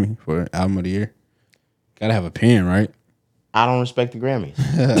won a Grammy for Album of the Year. Gotta have a pen, right? I don't respect the Grammys.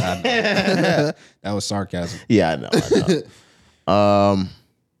 That was sarcasm. Yeah, I know.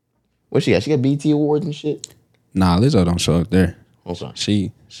 What she got? She got BT Awards and shit. Nah, Lizzo don't show up there. Okay.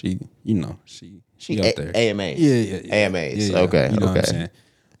 She up there. AMAs. Yeah. AMAs. Yeah. Okay. You know what I'm saying?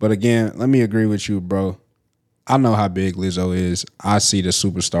 But again, let me agree with you, bro. I know how big Lizzo is. I see the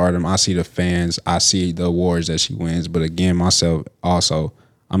superstardom. I see the fans. I see the awards that she wins. But again, myself also,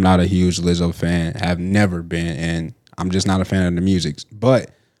 I'm not a huge Lizzo fan. Have never been. And I'm just not a fan of the music.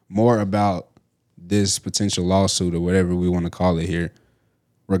 But more about this potential lawsuit or whatever we want to call it here.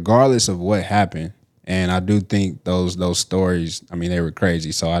 Regardless of what happened, and I do think those stories, I mean, they were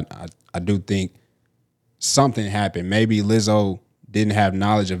crazy. So I do think something happened. Maybe Lizzo didn't have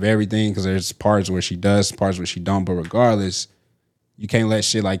knowledge of everything because there's parts where she does, parts where she don't. But regardless, you can't let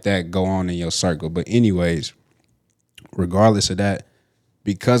shit like that go on in your circle. But anyways, regardless of that,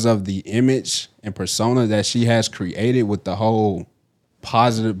 because of the image and persona that she has created with the whole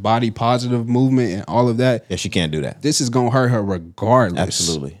positive body positive movement and all of that, Yeah, she can't do that. this is gonna hurt her regardless.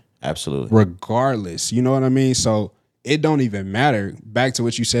 Absolutely. Regardless. You know what I mean? So it don't even matter. Back to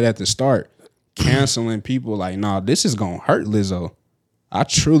what you said at the start, canceling people like, nah, this is gonna hurt Lizzo. I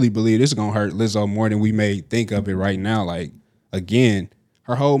truly believe this is gonna hurt Lizzo more than we may think of it right now. Like, again,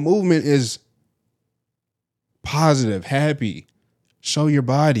 her whole movement is positive, happy, show your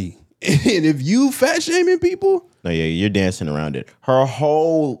body. And if you fat shaming people, No, yeah, you're dancing around it. Her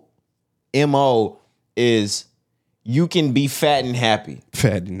whole MO is You can be fat and happy.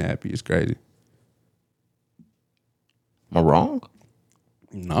 Fat and happy is crazy. Am I wrong?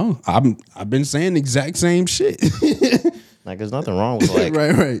 No, I've been saying the exact same shit. Like, there's nothing wrong with like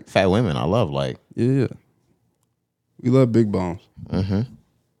right. fat women. I love like Yeah. We love big bones.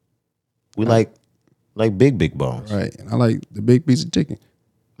 we like big bones. Right. And I like the big piece of chicken.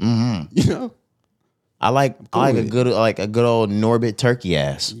 Mm-hmm. You know? I like a good old Norbit turkey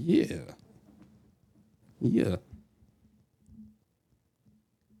ass. Yeah. Yeah.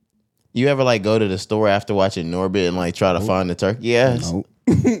 You ever like go to the store after watching Norbit and like try to find the turkey ass? No.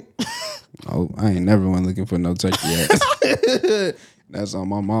 No, I ain't never went looking for no turkey ass. That's on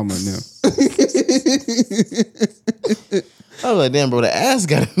my mama now. I was like, damn, bro, the ass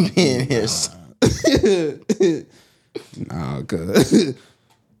gotta be in here. Nah, cause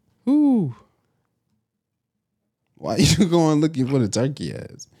ooh. Why you going looking for the turkey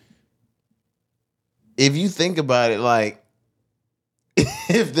ass? If you think about it, like,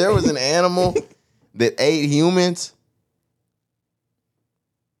 if there was an animal that ate humans,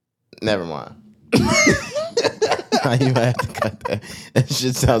 never mind. You might have to cut that. That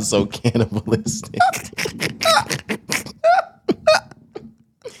shit sounds so cannibalistic.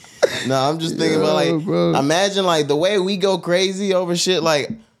 No, I'm just thinking about like, bro. imagine like the way we go crazy over shit.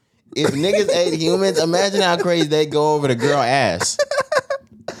 Like, if niggas ate humans, imagine how crazy they go over the girl ass.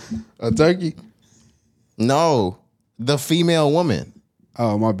 A turkey? No, the female woman.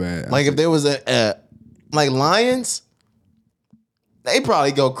 Oh, my bad. Like if there was a like lions, they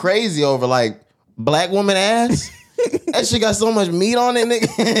probably go crazy over like black woman ass. That shit got so much meat on it,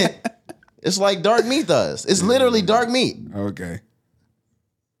 nigga. It's like dark meat does. It's literally dark meat. Okay.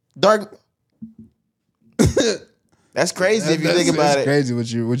 Dark. That's crazy if you think about it. Crazy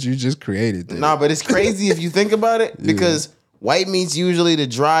what you just created there. Nah, but it's crazy if you think about it because white meat's usually the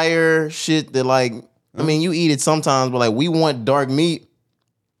drier shit that like, I mean, you eat it sometimes, but like we want dark meat.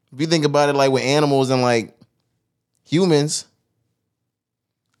 If you think about it like with animals and like humans,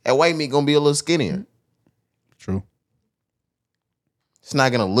 that white meat gonna be a little skinnier. True. It's not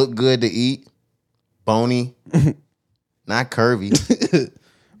gonna look good to eat. Bony. Not curvy.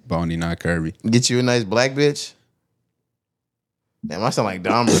 Bony, not curvy. Get you a nice black bitch. Damn, I sound like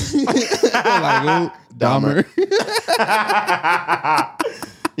Dahmer. Like who? Dahmer.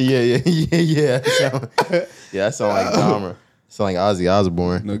 Yeah. I sound like Dahmer. Sound like Ozzy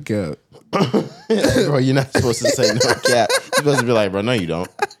Osbourne. No cap. Bro, you're not supposed to say no cap. You're supposed to be like, bro, no, you don't.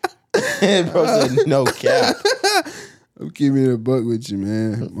 Bro said no cap. I'm keeping it a buck with you,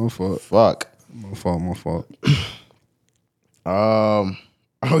 man. My fault. Fuck. My fault.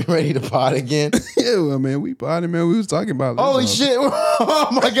 Are we ready to pod again? Yeah, well, man, we potting, man. We was talking about this. Holy shit. Oh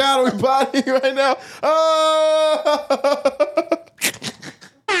my God, are we podding right now?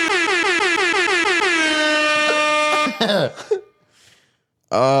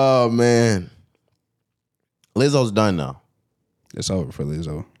 Oh man. Lizzo's done now. It's over for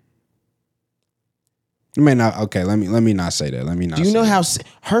Lizzo. You may not. Okay, let me not say that. Do you know how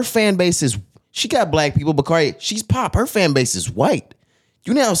her fan base is? She got black people, but Cardi, she's pop. Her fan base is white.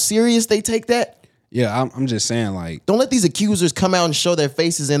 You know how serious they take that? Yeah, I'm just saying, like, don't let these accusers come out and show their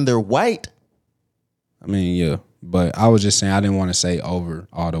faces and they're white. I mean, yeah, but I was just saying I didn't want to say over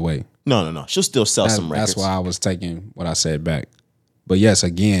all the way. No. She'll still sell some records. That's why I was taking what I said back. But yes,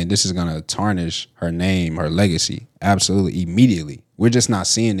 again, this is gonna tarnish her name, her legacy, absolutely immediately. We're just not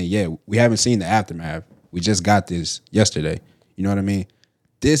seeing it yet. We haven't seen the aftermath. We just got this yesterday. You know what I mean?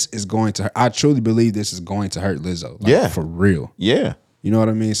 This is going to. I truly believe this is going to hurt Lizzo. Like, yeah, for real. Yeah. You know what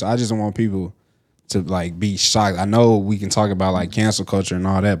I mean? So I just don't want people to like be shocked. I know we can talk about like cancel culture and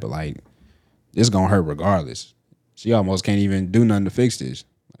all that, but like it's gonna hurt regardless. She almost can't even do nothing to fix this.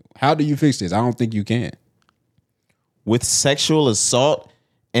 How do you fix this? I don't think you can. With sexual assault,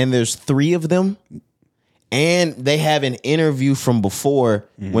 and there's 3 of them, and they have an interview from before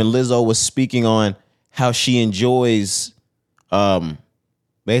when Lizzo was speaking on how she enjoys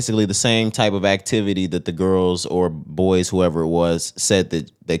basically the same type of activity that the girls or boys, whoever it was, said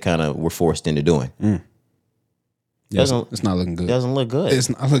that they kind of were forced into doing. Yeah, it's not looking good. Doesn't look good. It's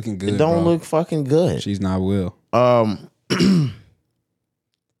not looking good. It don't bro. look fucking good. She's not well.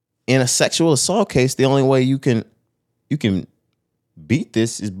 In a sexual assault case, the only way you can beat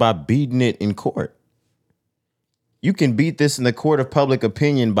this is by beating it in court. You can beat this in the court of public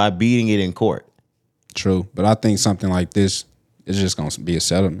opinion by beating it in court. True, but I think something like this is just going to be a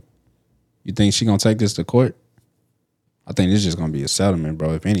settlement. You think she going to take this to court? I think it's just going to be a settlement,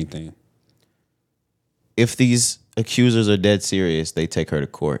 bro, if anything. If these accusers are dead serious, they take her to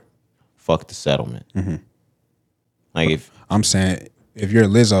court. Fuck the settlement. Mm-hmm. Like if I'm saying, if you're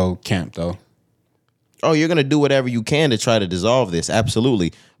Lizzo camp, though. Oh, you're gonna do whatever you can to try to dissolve this,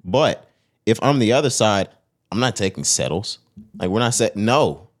 absolutely. But if I'm the other side, I'm not taking settles. Like we're not set.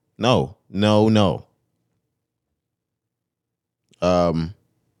 No.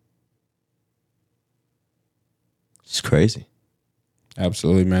 It's crazy.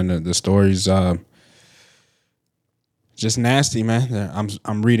 Absolutely, man. The story's just nasty, man.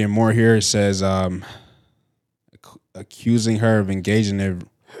 I'm reading more here. It says accusing her of engaging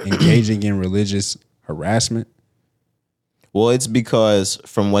in religious harassment. Well, it's because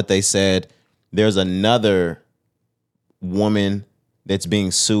from what they said, there's another woman that's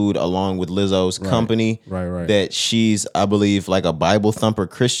being sued along with Lizzo's company. Right. That she's, I believe, like a Bible thumper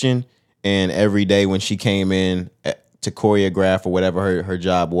Christian. And every day when she came in to choreograph or whatever her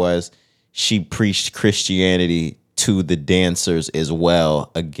job was, she preached Christianity to the dancers as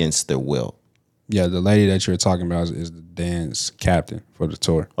well against their will. Yeah, the lady that you're talking about is the dance captain for the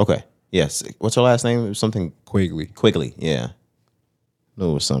tour. Okay. Yes. What's her last name? It was something Quigley. Yeah.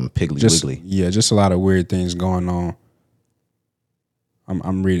 No, it was something Wiggly. Yeah, just a lot of weird things going on.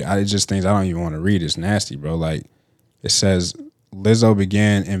 I'm reading. It's just things I don't even want to read. It's nasty, bro. Like it says, Lizzo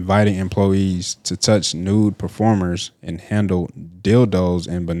began inviting employees to touch nude performers and handle dildos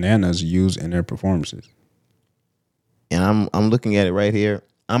and bananas used in their performances. And I'm looking at it right here.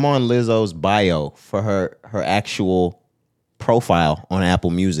 I'm on Lizzo's bio for her actual profile on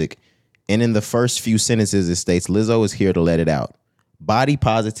Apple Music. And in the first few sentences, it states, Lizzo is here to let it out. Body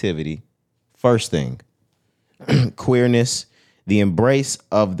positivity, first thing. Queerness, the embrace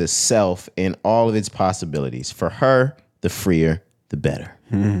of the self and all of its possibilities. For her, the freer, the better.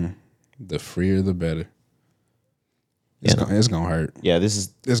 The freer, the better. It's gonna hurt. Yeah, It's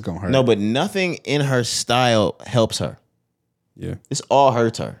gonna hurt. No, but nothing in her style helps her. Yeah. This all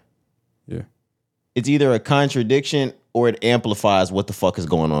hurts her. Yeah. It's either a contradiction or it amplifies what the fuck is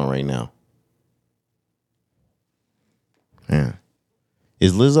going on right now. Yeah.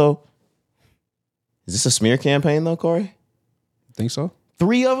 Is this a smear campaign though, Corey? Think so?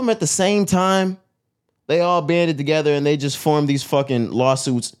 3 of them at the same time. They all banded together and they just formed these fucking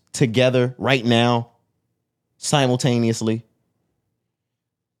lawsuits together right now, simultaneously.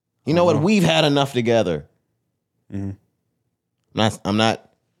 You know what? We've had enough together. Mm-hmm. I'm not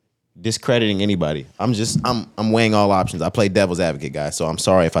discrediting anybody. I'm weighing all options. I play devil's advocate, guys, so I'm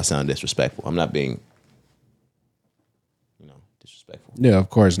sorry if I sound disrespectful. I'm not being, disrespectful. Yeah, of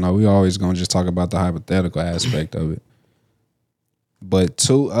course. No, we always gonna just talk about the hypothetical aspect of it. But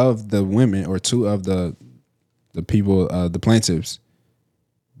 2 of the women, or 2 of the people, the plaintiffs,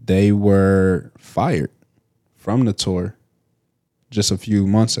 they were fired from the tour just a few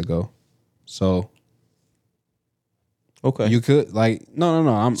months ago. So Okay. you could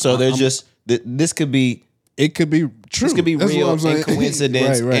no. This could be. It could be true. This could be That's real what I'm saying. and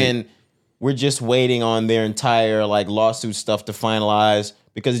coincidence, Right. and we're just waiting on their entire lawsuit stuff to finalize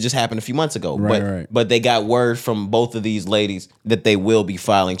because it just happened a few months ago. Right. But they got word from both of these ladies that they will be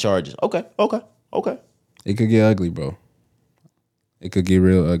filing charges. Okay. It could get ugly, bro. It could get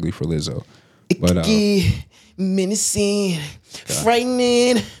real ugly for Lizzo. But Get menacing,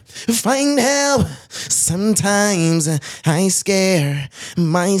 frightening, find help. Sometimes I scare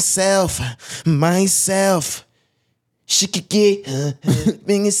myself. She could get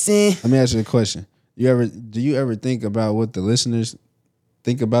menacing. let me ask you a question. Do you ever think about what the listeners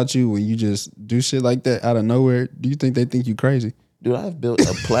think about you when you just do shit like that out of nowhere? Do you think they think you crazy? Dude, I've built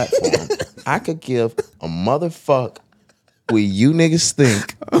a platform. I could give a motherfuck what you niggas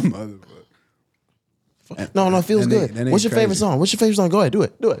think. No, it feels that good. ain't What's your favorite crazy. song? Go ahead, do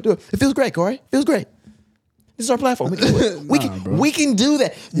it. It feels great, Corey. Feels great. This is our platform. We can do it. We can do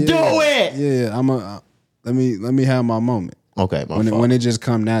that. Yeah, do it. Yeah. Let me have my moment. Okay, my fault. When it just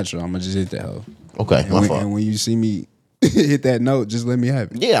come natural, I'm gonna just hit that hoe. Okay, my fault. And when you see me hit that note, just let me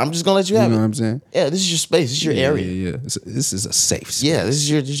have it. Yeah, I'm just gonna let you have You know it. what I'm saying? Yeah, this is your space. This is your area. Yeah. This is a safe space. Yeah, this is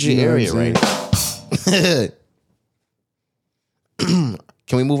your You know area, what I'm right?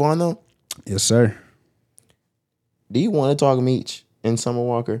 Can we move on though? Yes, sir. Do you want to talk Meech and Summer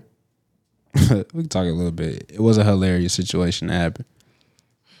Walker? We can talk a little bit. It was a hilarious situation that happened.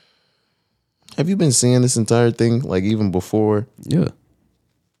 Have you been seeing this entire thing even before? Yeah.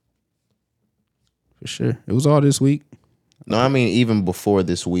 For sure. It was all this week. No, I mean even before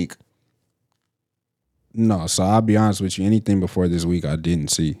this week. No, so I'll be honest with you. Anything before this week, I didn't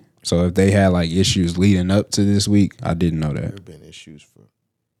see. So if they had issues leading up to this week, I didn't know that. There have been issues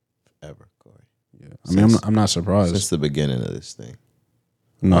forever, Corey. Yeah. I mean, I'm not surprised. Since the beginning of this thing.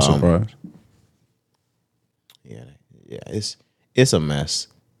 I'm not surprised. Yeah, it's a mess.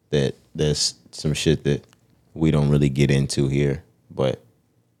 That there's some shit that we don't really get into here, but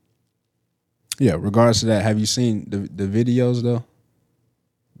Yeah, regards to that, have you seen the videos though?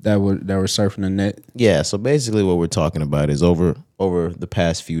 That were surfing the net? Yeah, so basically what we're talking about is over the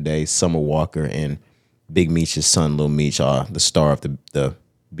past few days, Summer Walker and Big Meech's son, Lil Meech, the star of the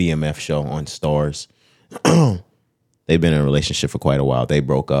BMF show on Stars. They've been in a relationship for quite a while. They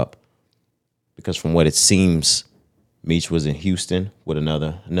broke up because from what it seems, Meech was in Houston with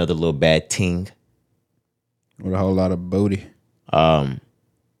another little bad ting. With a whole lot of booty.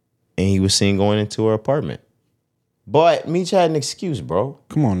 And he was seen going into her apartment. But Meech had an excuse, bro.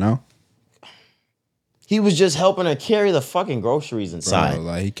 Come on now. He was just helping her carry the fucking groceries inside. Bro,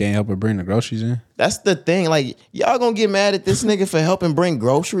 like he can't help but bring the groceries in. That's the thing. Like, y'all gonna get mad at this nigga for helping bring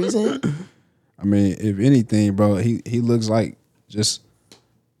groceries in? I mean, if anything, bro, he looks like just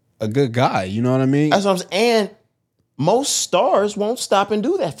a good guy. You know what I mean? That's what I'm saying. And most stars won't stop and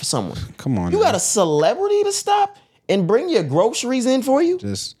do that for someone. Come on, You now. got a celebrity to stop and bring your groceries in for you?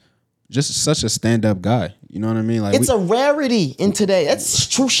 Just such a stand-up guy. You know what I mean? Like It's a rarity in today. That's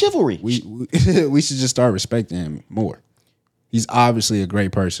true chivalry. we should just start respecting him more. He's obviously a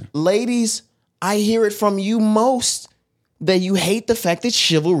great person. Ladies, I hear it from you most that you hate the fact that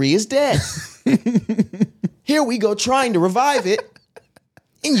chivalry is dead. Here we go trying to revive it,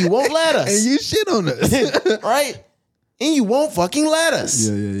 and you won't let us. And you shit on us. Right? And you won't fucking let us.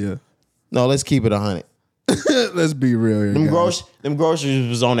 Yeah. No, let's keep it 100. Let's be real here. Them groceries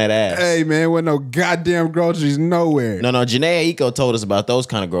was on that ass. Hey man, wasn't no goddamn groceries nowhere. No, Janae Eco told us about those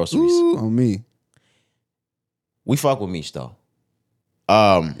kind of groceries. Ooh, on me. We fuck with Meech though.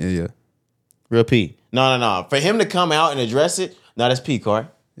 Yeah. Real P. No. For him to come out and address it, no, that's P, Card.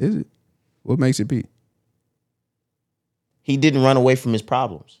 Is it? What makes it P? He didn't run away from his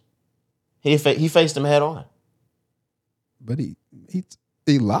problems. He faced them head on. But he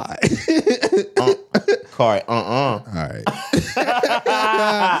lied. Card, All right.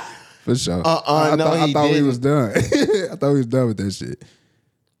 For sure. I thought we was done. I thought we was done with that shit.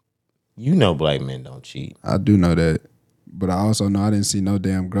 You know black men don't cheat. I do know that. But I also know I didn't see no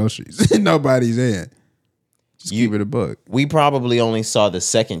damn groceries in nobody's hand. Just keep it a buck. We probably only saw the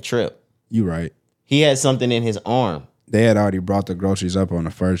second trip. You right. He had something in his arm. They had already brought the groceries up on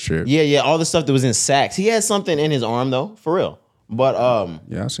the first trip. Yeah, all the stuff that was in sacks. He had something in his arm though, for real. But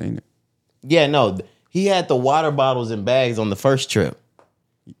Yeah, I seen it. yeah, no, he had the water bottles and bags on the first trip.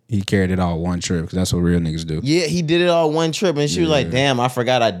 He carried it all one trip because that's what real niggas do. Yeah, he did it all one trip, and she was like, "Damn, I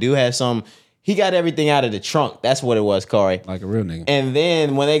forgot I do have some." He got everything out of the trunk. That's what it was, Corey. Like a real nigga. And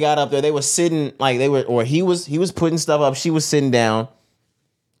then when they got up there, they were sitting like he was putting stuff up. She was sitting down.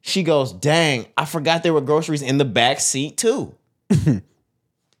 She goes, "Dang, I forgot there were groceries in the back seat too."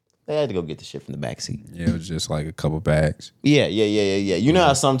 They had to go get the shit from the back seat. Yeah, it was just like a couple bags. Yeah. You know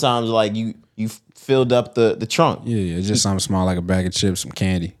how sometimes like you filled up the trunk. Yeah, just something small like a bag of chips, some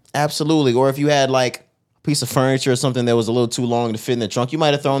candy. Absolutely. Or if you had like a piece of furniture or something that was a little too long to fit in the trunk, you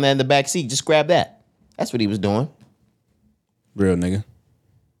might have thrown that in the back seat. Just grab that. That's what he was doing. Real nigga.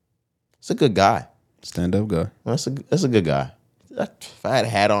 It's a good guy. Stand up guy. That's a good guy. If I had a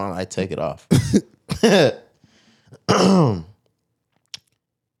hat on, I'd take it off.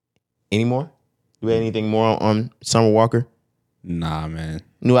 Any more? Do we have anything more on Summer Walker? Nah, man.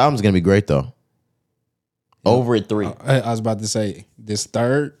 New album's gonna be great though. Over at 3. I was about to say this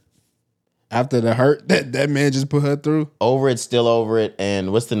third after the hurt that man just put her through. Over it, still over it,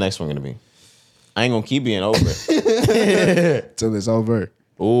 and what's the next one gonna be? I ain't gonna keep being over it. Till it's over.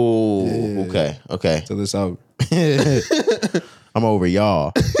 Ooh, okay. Till it's over. I'm over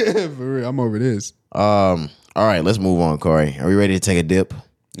y'all. For real, I'm over this. All right, let's move on, Corey. Are we ready to take a dip?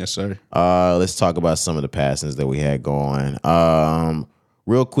 Yes, sir. Let's talk about some of the passings that we had going.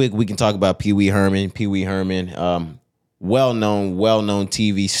 Real quick, we can talk about Pee Wee Herman. Pee Wee Herman, well-known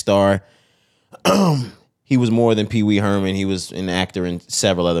TV star. He was more than Pee Wee Herman. He was an actor in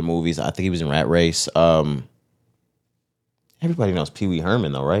several other movies. I think he was in Rat Race. Everybody knows Pee Wee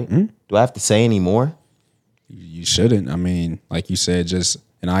Herman, though, right? Mm-hmm. Do I have to say any more? You shouldn't. I mean, like you said, just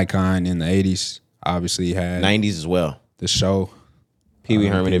an icon in the 80s. Obviously, he had 90s as well. The show. Pee Wee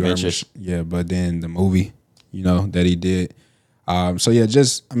Herman Adventures. Yeah, but then the movie, that he did. So yeah,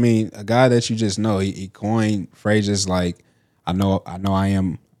 just I mean, a guy that you just know. He coined phrases like, "I know, I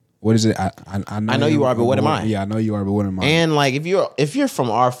am." What is it? I know you are, but what am I? Yeah, I know you are, but what am I? And like, if you're from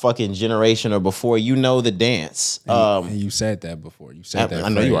our fucking generation or before, you know the dance. And you said that before. You said that. I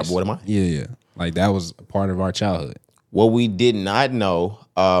know you are, but what am I? Yeah. Like that was a part of our childhood. What we did not know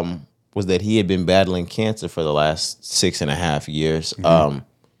was that he had been battling cancer for the last 6.5 years. Mm-hmm.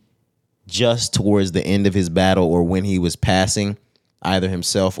 Just towards the end of his battle, or when he was passing, either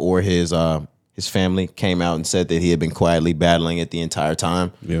himself or his family came out and said that he had been quietly battling it the entire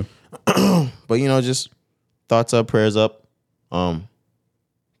time. Yeah. But just thoughts up, prayers up, to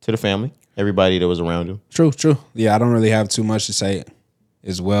the family, everybody that was around him. True. Yeah, I don't really have too much to say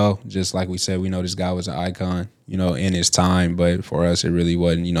as well. Just like we said, we know this guy was an icon, in his time. But for us, it really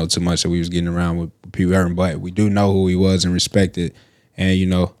wasn't, too much that we was getting around with people hurting. But we do know who he was and respected.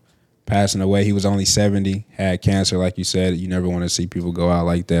 And, passing away, he was only 70, had cancer, like you said. You never want to see people go out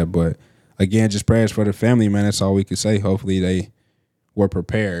like that. But again, just prayers for the family, man. That's all we could say. Hopefully they were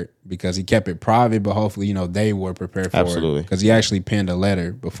prepared, because he kept it private, but hopefully, they were prepared for it. Because he actually penned a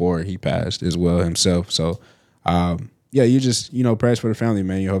letter before he passed as well himself. So, yeah, you just, prayers for the family,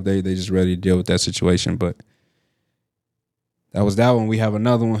 man. You hope they just ready to deal with that situation. But that was that one. We have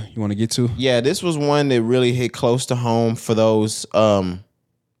another one you want to get to? Yeah, this was one that really hit close to home for those in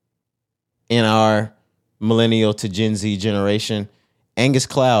our millennial to Gen Z generation. Angus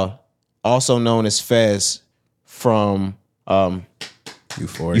Cloud, also known as Fez from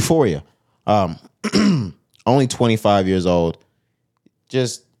Euphoria. Only 25 years old.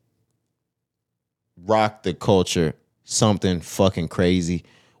 Just rocked the culture. Something fucking crazy.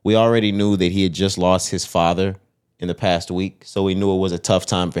 We already knew that he had just lost his father in the past week, so we knew it was a tough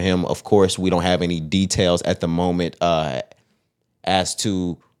time for him. Of course, we don't have any details at the moment as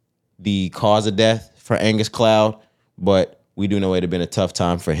to the cause of death for Angus Cloud, but we do know it had been a tough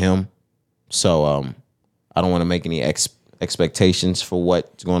time for him. So I don't want to make any expectations for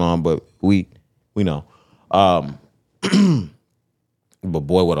what's going on, but we know. But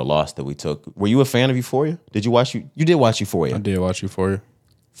boy, what a loss that we took. Were you a fan of Euphoria? Did you watch? You did watch Euphoria. I did watch Euphoria.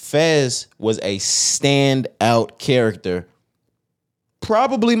 Fez was a standout character.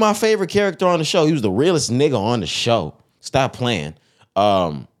 Probably my favorite character on the show. He was the realest nigga on the show. Stop playing.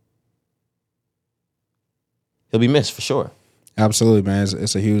 He'll be missed for sure. Absolutely, man.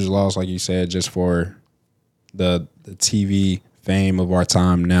 It's a huge loss, like you said, just for the TV fame of our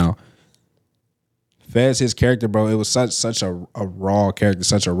time now. Fez, his character, bro, it was such a raw character,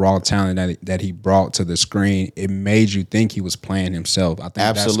 such a raw talent that he brought to the screen. It made you think he was playing himself. I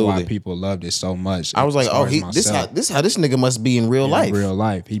think that's why people loved it so much. I was like, oh, this how this nigga must be in real life. In real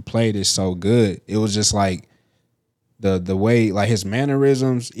life, he played it so good. It was just like the way, like his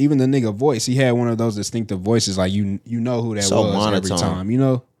mannerisms, even the nigga voice. He had one of those distinctive voices, like you know who that so was monotone. Every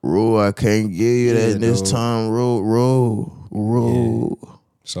time, Rule, I can't give you that this time. Rule. Yeah.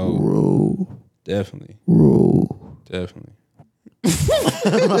 So rule. Definitely. Rule. Definitely.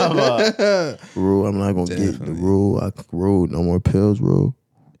 Rule, I'm not going to get the rule. Rule, no more pills, rule.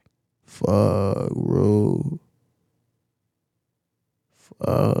 Fuck, rule.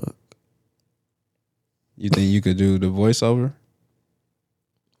 Fuck. You think you could do the voiceover?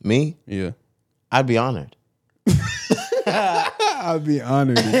 Me? Yeah. I'd be honored. I'd be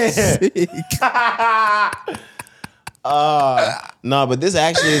honored. No, but this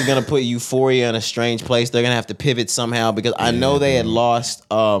actually is gonna put Euphoria in a strange place. They're gonna have to pivot somehow, because I know they had lost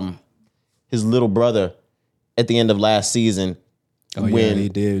his little brother at the end of last season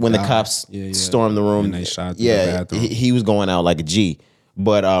when the cops stormed the room. And they shot through the bathroom. He was going out like a G.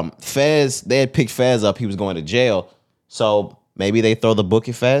 But Fez, they had picked Fez up. He was going to jail, so maybe they throw the book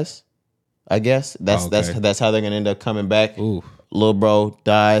at Fez. I guess that's how they're gonna end up coming back. Ooh. Little bro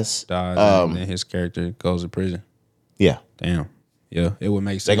dies, and then his character goes to prison. Yeah. Damn. Yeah, it would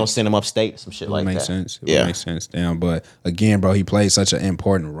make sense. They're going to send him upstate, some shit like that. It would make sense. Damn, but again, bro, he played such an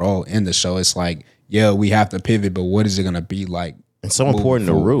important role in the show. It's like, we have to pivot, but what is it going to be like? And so important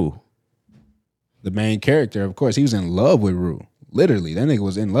to Rue. The main character, of course, he was in love with Rue. Literally, that nigga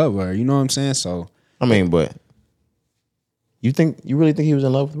was in love with her. You know what I'm saying? So, I mean, but you really think he was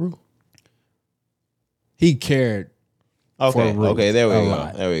in love with Rue? He cared. Okay,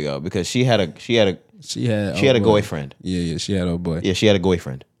 there we go. Because she had a boyfriend. Yeah, she had a boy. Yeah, she had a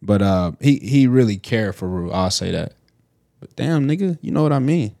boyfriend. But he really cared for Rue. I'll say that. But damn, nigga, you know what I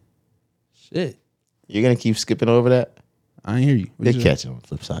mean? Shit. You're gonna keep skipping over that? I ain't hear you. They catch it on the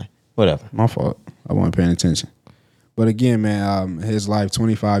flip side. Whatever. My fault. I wasn't paying attention. But again, man, his life,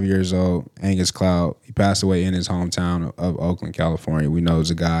 25 years old, Angus Cloud, he passed away in his hometown of Oakland, California. We know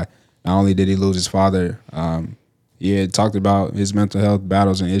he's a guy. Not only did he lose his father, he had talked about his mental health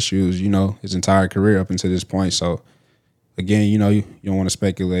battles and issues, his entire career up until this point. So, again, you don't want to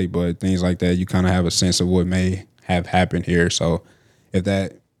speculate, but things like that, you kind of have a sense of what may have happened here. So, if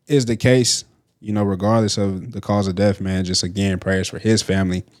that is the case, regardless of the cause of death, man, just, again, prayers for his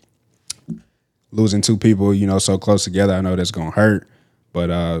family. Losing two people, so close together, I know that's going to hurt.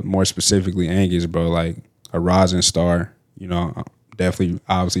 But more specifically, Angus, bro, like a rising star, definitely,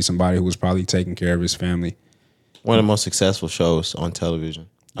 obviously, somebody who was probably taking care of his family. One of the most successful shows on television.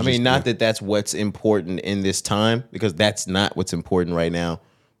 I mean, not that that's what's important in this time, because that's not what's important right now.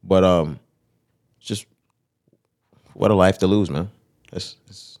 But just what a life to lose, man. It's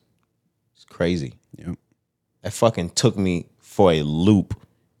crazy. Yep. That fucking took me for a loop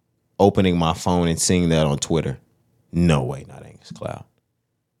opening my phone and seeing that on Twitter. No way, not Angus Cloud.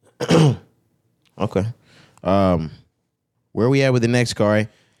 Okay. Where we at with the next, Kari?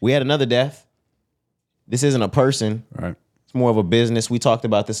 We had another death. This isn't a person. Right. It's more of a business. We talked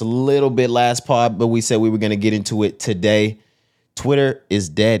about this a little bit last pod, but we said we were going to get into it today. Twitter is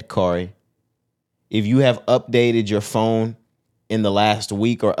dead, Kari. If you have updated your phone in the last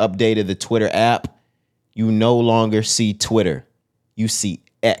week or updated the Twitter app, you no longer see Twitter. You see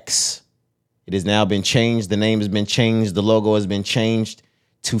X. It has now been changed. The name has been changed. The logo has been changed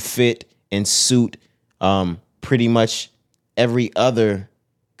to fit and suit pretty much every other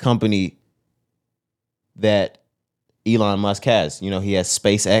company that Elon Musk has. You know, he has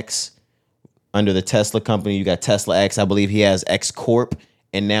SpaceX under the Tesla company. You got Tesla X. I believe he has X Corp.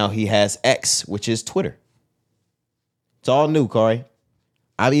 And now he has X, which is Twitter. It's all new, Kari.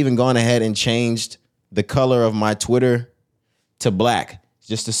 I've even gone ahead and changed the color of my Twitter to black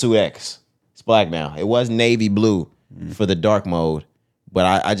just to suit X. It's black now. It was navy blue for the dark mode,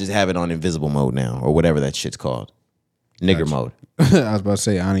 but I just have it on invisible mode now, or whatever that shit's called. Nigger mode. I was about to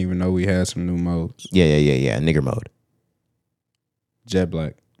say, I don't even know we had some new modes. Yeah. Nigger mode. Jet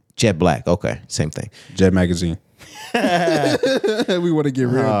Black. Jet black. Okay. Same thing. Jet Magazine. We want to get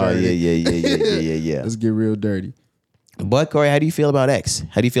real dirty. Yeah. Let's get real dirty. But, Corey, how do you feel about X?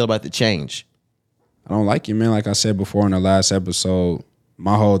 How do you feel about the change? I don't like it, man. Like I said before in the last episode,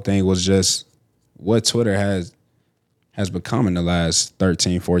 my whole thing was just what Twitter has become in the last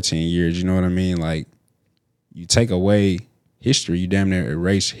 13, 14 years. You know what I mean? Like, you take away history, you damn near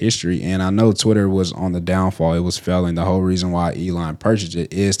erase history. And I know Twitter was on the downfall. It was failing. The whole reason why Elon purchased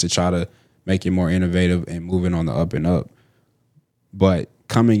it is to try to make it more innovative and moving on the up and up. But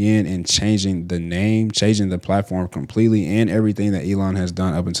coming in and changing the name, changing the platform completely, and everything that Elon has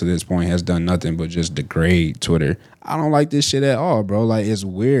done up until this point has done nothing but just degrade Twitter. I don't like this shit at all, bro. Like, it's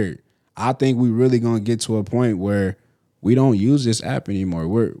weird. I think we really gonna get to a point where we don't use this app anymore.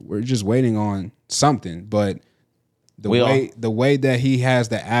 We're just waiting on something. But the way that he has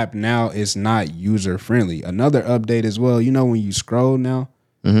the app now is not user friendly. Another update as well. You know when you scroll now,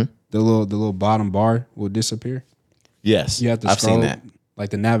 the little bottom bar will disappear. Yes, you have to I've scroll, seen that. Like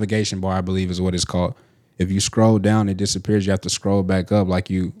the navigation bar, I believe is what it's called. If you scroll down, it disappears. You have to scroll back up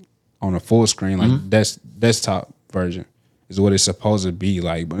like you on a full screen, like desktop version is what it's supposed to be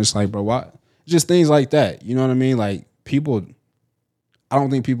like. But it's like, bro, why? Just things like that. You know what I mean? Like people, I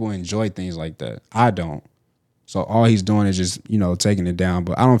don't think people enjoy things like that. I don't. So all he's doing is just, taking it down.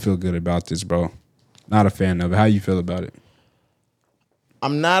 But I don't feel good about this, bro. Not a fan of it. How you feel about it?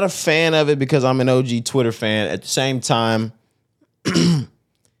 I'm not a fan of it because I'm an OG Twitter fan. At the same time, I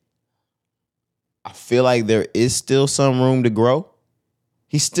feel like there is still some room to grow.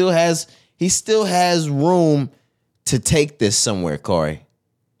 He still has room to take this somewhere, Corey.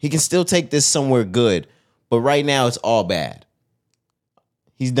 He can still take this somewhere good, but right now it's all bad.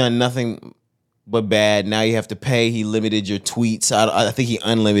 He's done nothing but bad. Now you have to pay. He limited your tweets. I think he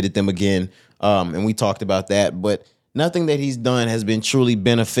unlimited them again, and we talked about that. But nothing that he's done has been truly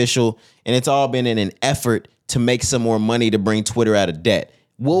beneficial, and it's all been in an effort to make some more money to bring Twitter out of debt.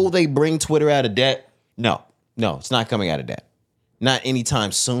 Will they bring Twitter out of debt? No, it's not coming out of debt. Not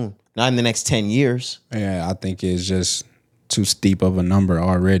anytime soon. Not in the next 10 years. Yeah, I think it's just too steep of a number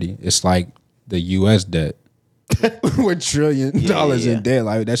already. It's like the U.S. debt. With $1 trillion in debt.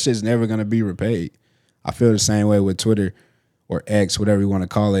 Like, that shit's never going to be repaid. I feel the same way with Twitter or X, whatever you want to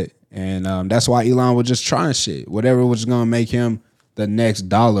call it. And that's why Elon was just trying shit. Whatever was going to make him the next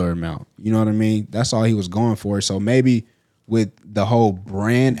dollar amount. You know what I mean? That's all he was going for. So maybe with the whole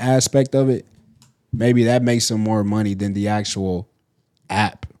brand aspect of it, maybe that makes him more money than the actual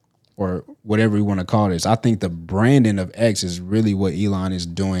app or whatever you want to call this. I think the branding of X is really what Elon is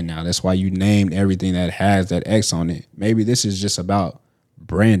doing now. That's why you named everything that has that X on it. Maybe this is just about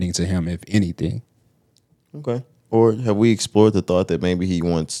branding to him, if anything. Okay. Or have we explored the thought that maybe he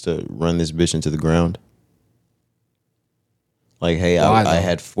wants to run this bitch into the ground? Like, hey, I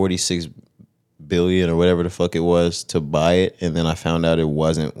had 46 billion or whatever the fuck it was to buy it, and then I found out it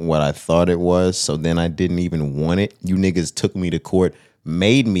wasn't what I thought it was, so then I didn't even want it. You niggas took me to court,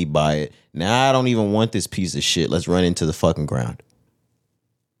 made me buy it. Now I don't even want this piece of shit. Let's run into the fucking ground.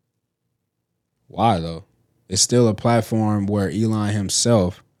 Why, though? It's still a platform where Elon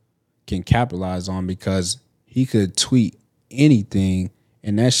himself can capitalize on because he could tweet anything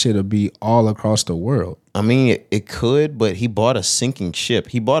and that shit'll be all across the world. I mean, it could, but he bought a sinking ship.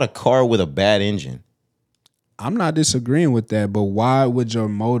 He bought a car with a bad engine. I'm not disagreeing with that, but why would your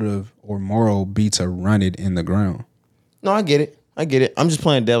motive or moral be to run it in the ground? No, I get it. I'm just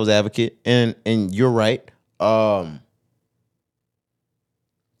playing devil's advocate, and you're right.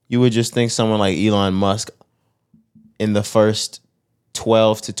 You would just think someone like Elon Musk in the first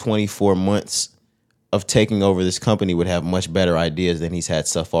 12 to 24 months of taking over this company would have much better ideas than he's had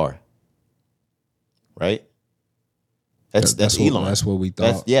so far. Right? That's Elon. That's what we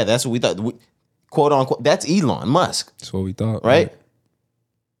thought. That's what we thought. Quote unquote, that's Elon Musk. That's what we thought. Right?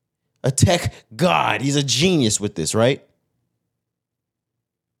 A tech god. He's a genius with this, right?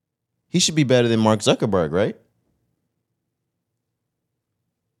 He should be better than Mark Zuckerberg, right?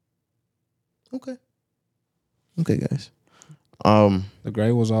 Okay. Okay, guys. The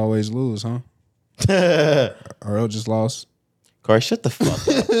great was always lose, huh? Earl just lost. Corey, shut the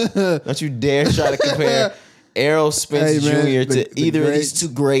fuck up. Don't you dare try to compare Errol Spence Jr. to either of these two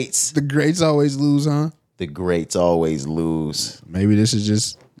greats. The greats always lose, huh? The greats always lose. Maybe this is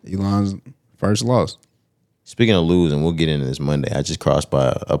just Elon's first loss. Speaking of losing, we'll get into this Monday. I just crossed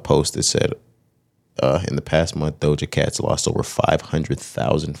by a post that said, in the past month, Doja Cat's lost over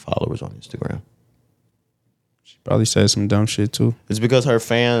 500,000 followers on Instagram. She probably said some dumb shit too. It's because her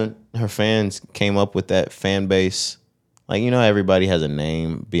fans came up with that fan base. Like, you know, everybody has a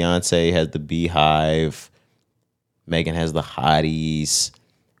name. Beyonce has the Beehive. Megan has the Hotties.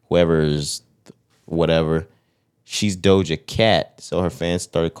 Whoever's whatever. She's Doja Cat. So her fans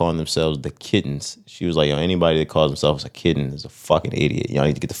started calling themselves the Kittens. She was like, yo, anybody that calls themselves a kitten is a fucking idiot. Y'all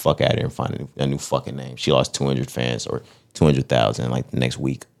need to get the fuck out of here and find a new fucking name. She lost 200 fans or 200,000 like the next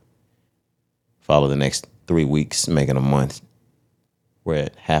week. Follow the next 3 weeks, making a month. We're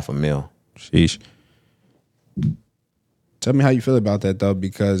at $500,000. Sheesh. Tell me how you feel about that though,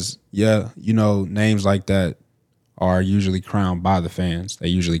 because you know, names like that are usually crowned by the fans. They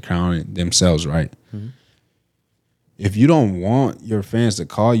usually crown it themselves, right? Mm-hmm. If you don't want your fans to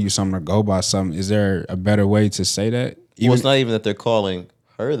call you something or go by something, is there a better way to say that? Well, it's not even that they're calling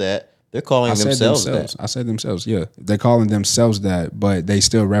her that. They're calling themselves that. I said themselves, yeah. They're calling themselves that, but they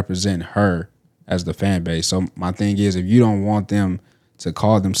still represent her as the fan base. So my thing is, if you don't want them to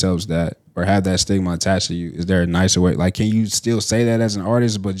call themselves that or have that stigma attached to you, is there a nicer way? Like, can you still say that as an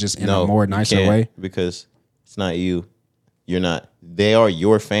artist, but just in a more nicer way? Because it's not you. You're not. They are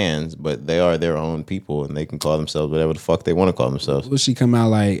your fans, but they are their own people, and they can call themselves whatever the fuck they want to call themselves. Will she come out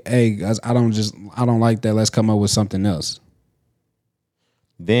like, "Hey guys, I don't like that. Let's come up with something else."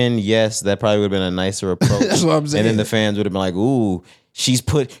 Then yes, that probably would have been a nicer approach. That's what I'm saying. And then the fans would have been like, "Ooh, she's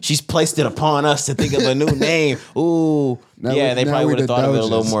placed it upon us to think of a new name." Ooh, they probably would have thought of it a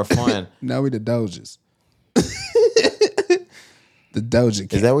little more fun. Now we the Dojas. The Doja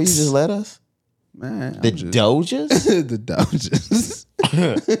Cats. Is that what you just let us? Man, the Dojas? The Dojas.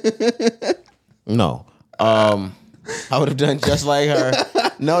 No. I would have done just like her.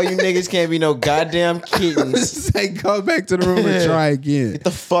 No, you niggas can't be no goddamn kittens. Say, go back to the room and try again. Get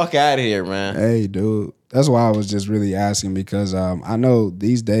the fuck out of here, man. Hey, dude. That's why I was just really asking, because I know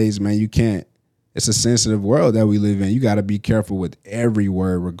these days, man, you can't. It's a sensitive world that we live in. You got to be careful with every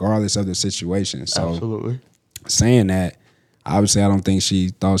word, regardless of the situation. So, absolutely. Saying that, obviously, I don't think she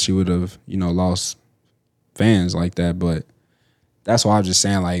thought she would have, lost fans like that. But that's why I was just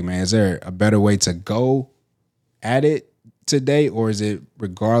saying, like, man, is there a better way to go at it today? Or is it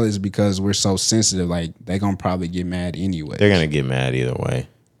regardless, because we're so sensitive, like, they're going to probably get mad anyway? They're going to get mad either way.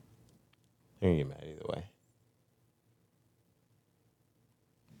 They're going to get mad either way.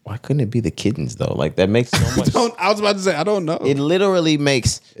 Why couldn't it be the kittens, though? Like, that makes so much sense. I was about to say, I don't know. It literally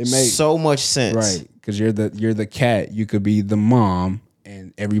makes so much sense. Right. Because you're the cat. You could be the mom,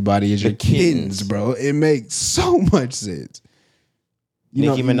 and everybody is your kittens, bro. It makes so much sense.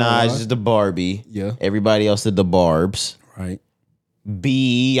 Nicki Minaj is the Barbie. Yeah. Everybody else is the Barbs. Right.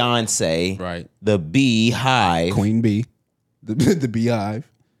 Beyonce. Right. The Beehive. Queen Bee. The Beehive.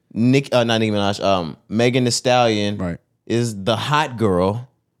 Not Nicki Minaj. Megan Thee Stallion. Right. Is the hot girl.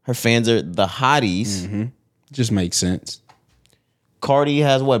 Her fans are the hotties. Mm-hmm. Just makes sense. Cardi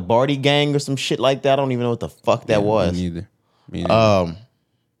has what? Barty Gang or some shit like that. I don't even know what the fuck that was. Me neither.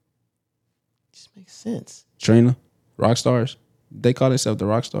 Just makes sense. Trina, rock stars. They call themselves the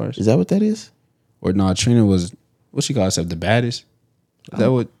rock stars. Is that what that is? Or no, Trina was, what she call herself, the baddest? Is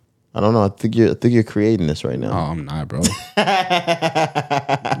that what? I don't know. I think you're creating this right now. Oh, I'm not, bro.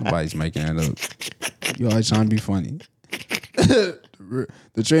 Nobody's making that up. You always trying to be funny.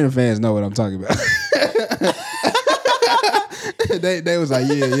 The Trina fans know what I'm talking about. They was like,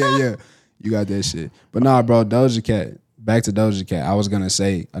 yeah. You got that shit. But nah, bro, Doja Cat. Back to Doja Cat. I was going to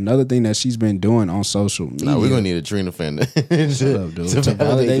say, another thing that she's been doing on social media. Nah, we're going to need a Trina fan. Shut up, dude. To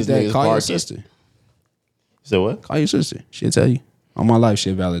validate that, call your sister. So what? Call your sister. She'll tell you. On my life,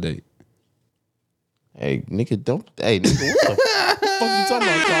 she'll validate. Hey, nigga, don't. Hey, nigga, what the fuck you talking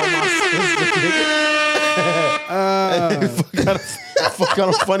about? Call my sister, nigga. What kind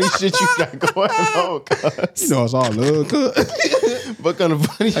of funny shit you got going on, cuz? You know it's all love, cuz. What kind of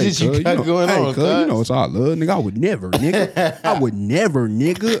funny shit you got going on, cuz? You know it's all love, nigga. I would never, nigga. I would never,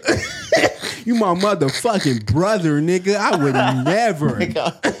 nigga. You my motherfucking brother, nigga. I would never.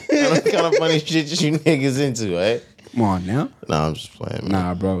 What kind of funny shit you niggas into, right? Come on now. Nah, I'm just playing, man.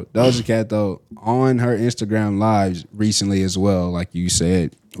 Nah, bro. Doja Cat, though, on her Instagram lives recently as well, like you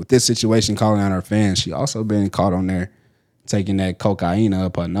said, with this situation calling out her fans, she also been caught on there taking that cocaine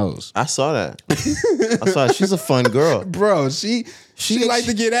up her nose. I saw that. She's a fun girl. Bro, she like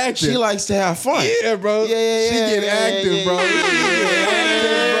to get active. She likes to have fun. Yeah, bro. Yeah. She get active, bro.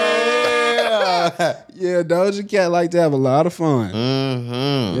 Yeah, Doja Cat like to have a lot of fun.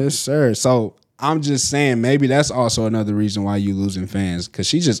 Mm-hmm. Yes, sir. So I'm just saying maybe that's also another reason why you losing fans, because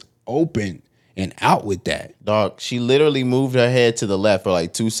she just open and out with that. Dog, she literally moved her head to the left for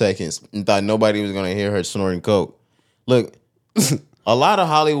like 2 seconds and thought nobody was going to hear her snorting coke. Look, a lot of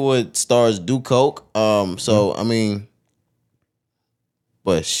Hollywood stars do coke. So, I mean,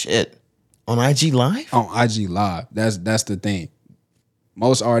 but shit. On IG Live? On IG Live. That's the thing.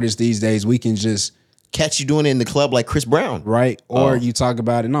 Most artists these days, we can just catch you doing it in the club like Chris Brown. Right. Or you talk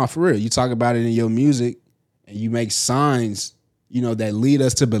about it. No, for real. You talk about it in your music and you make signs, that lead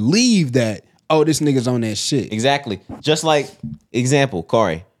us to believe that, oh, this nigga's on that shit. Exactly. Just like, example,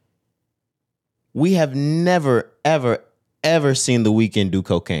 Corey. We have never, ever, ever seen The Weeknd do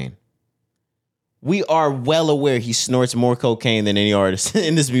cocaine. We are well aware he snorts more cocaine than any artist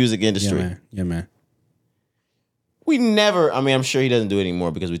in this music industry. Yeah, man. We never, I'm sure he doesn't do it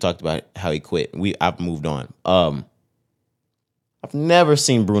anymore because we talked about how he quit. I've moved on. I've never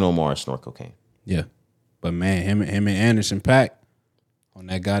seen Bruno Mars snort cocaine. Yeah. But man, him and Anderson .Paak on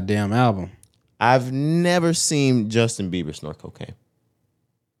that goddamn album. I've never seen Justin Bieber snort cocaine.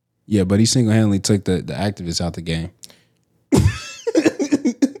 Yeah, but he single-handedly took the activists out the game.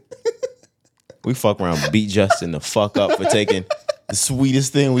 We fuck around, beat Justin the fuck up for taking the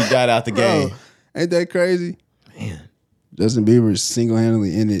sweetest thing we got out the game. Ain't that crazy? Man. Justin Bieber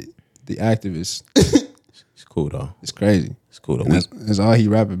single-handedly ended the activists. It's cool, though. It's crazy. It's cool, though. That's all he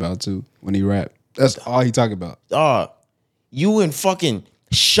rap about, too, when he rap. That's all he talk about. You and fucking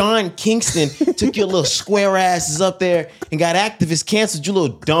Sean Kingston took your little square asses up there and got activists canceled, you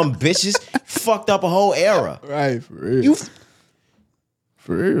little dumb bitches. Fucked up a whole era. Right, for real.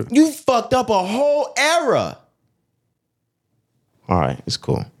 For real. You fucked up a whole era. All right, it's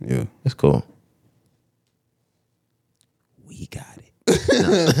cool. Yeah. It's cool. We got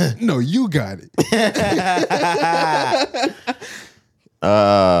it. No, you got it.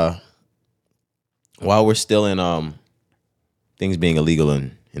 While we're still in things being illegal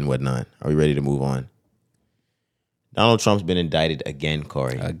and whatnot, are we ready to move on? Donald Trump's been indicted again,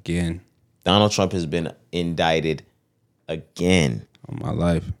 Corey. Again. Donald Trump has been indicted again. On my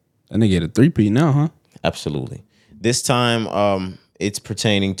life. That nigga get a 3P now, huh? Absolutely. This time, it's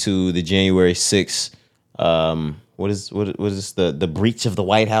pertaining to the January 6th. What is this? The breach of the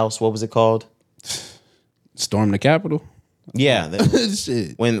White House? What was it called? Storm the Capitol? Yeah.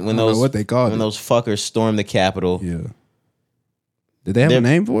 Shit. When I don't those know what they called when it. those fuckers stormed the Capitol. Yeah. Did they have a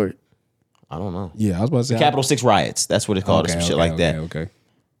name for it? I don't know. Yeah, I was about to say. The Capitol 6 riots. That's what it's called. Some shit like that. Okay.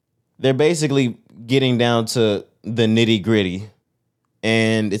 They're basically getting down to the nitty gritty.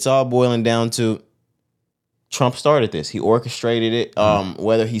 And it's all boiling down to Trump started this. He orchestrated it.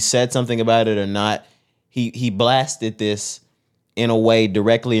 Whether he said something about it or not, he blasted this in a way,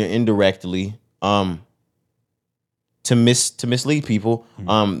 directly or indirectly, to mislead people.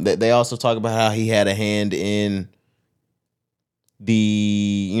 They also talk about how he had a hand in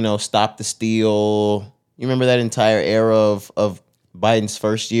the, stop the steal. You remember that entire era of Biden's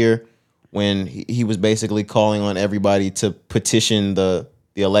first year when he was basically calling on everybody to petition the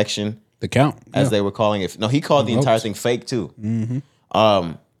election. The count. As they were calling it. No, he called the entire thing fake too.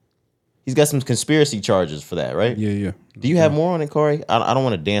 Mm-hmm. He's got some conspiracy charges for that, right? Yeah. Do you have more on it, Corey? I don't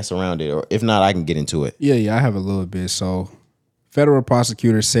want to dance around it, or if not, I can get into it. Yeah, I have a little bit. So, federal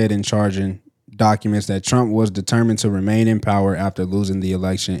prosecutors said in charging documents that Trump was determined to remain in power after losing the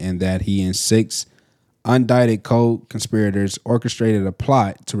election, and that he and 6 indicted co-conspirators orchestrated a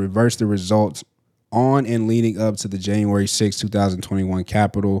plot to reverse the results on and leading up to the January 6, 2021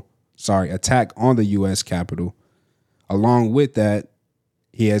 attack on the U.S. Capitol. Along with that,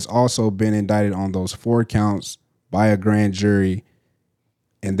 he has also been indicted on those 4 counts by a grand jury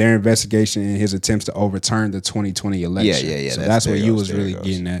in their investigation in his attempts to overturn the 2020 election. Yeah. So that's what you was really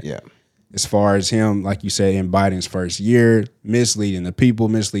getting at. Yeah. as far as him, like you said, in Biden's first year, misleading the people,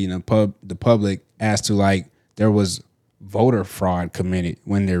 misleading the public as to like there was voter fraud committed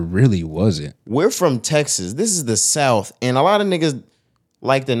when there really wasn't. We're from Texas. This is the South. And a lot of niggas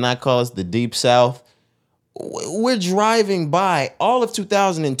like to not call us the Deep South. We're driving by all of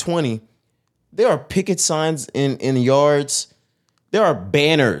 2020. There are picket signs in yards. There are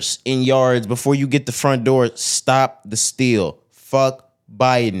banners in yards before you get the front door. Stop the steal. Fuck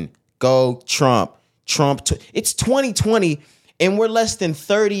Biden. Go Trump. It's 2020, and we're less than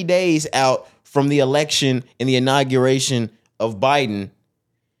 30 days out from the election and the inauguration of Biden.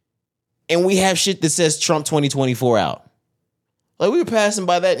 And we have shit that says Trump 2024 out. Like, we were passing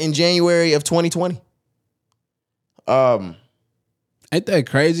by that in January of 2020. Ain't that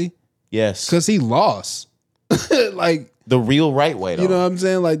crazy? Yes. Because he lost. Like, the real right way, though. you know what I'm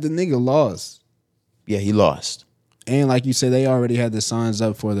saying? Like, the nigga lost. Yeah, he lost. And like you said, they already had the signs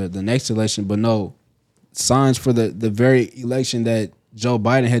up for the next election, but no signs for the very election that Joe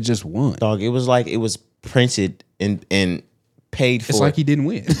Biden had just won. Dog, it was like it was printed and paid for. It's like he didn't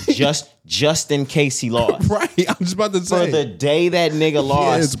win. just in case he lost. Right. I'm just about to say. For the day that nigga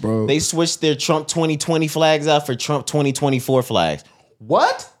lost, Yes, bro. They switched their Trump 2020 flags out for Trump 2024 flags.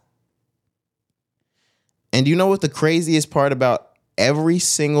 What? And do you know what the craziest part about every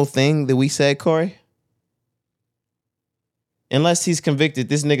single thing that we said, Corey? Unless he's convicted,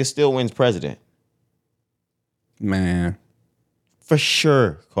 this nigga still wins president. Man. For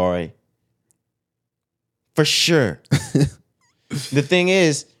sure, Corey. For sure. The thing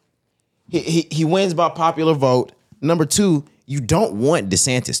is, he wins by popular vote. Number two, you don't want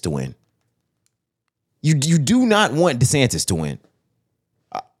DeSantis to win. You do not want DeSantis to win.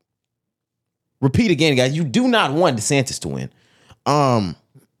 Repeat again, guys. You do not want DeSantis to win.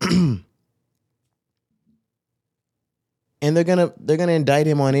 And they're gonna indict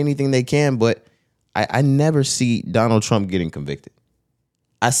him on anything they can, but I never see Donald Trump getting convicted.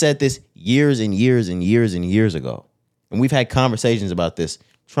 I said this years and years and years and years ago, and we've had conversations about this.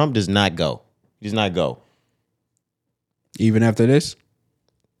 Trump does not go. He does not go. Even after this?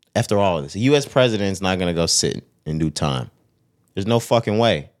 After all of this, a U.S. president's not gonna go sit and do time. There's no fucking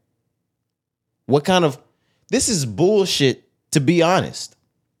way. What kind of... This is bullshit, to be honest.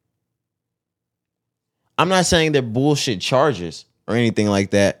 I'm not saying they're bullshit charges or anything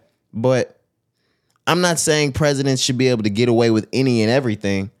like that, but I'm not saying presidents should be able to get away with any and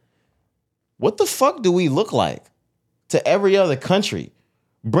everything. What the fuck do we look like to every other country?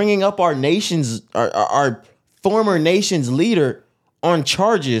 Bringing up our nation's, our former nation's leader on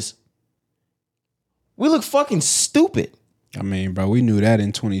charges. We look fucking stupid. I mean, bro, we knew that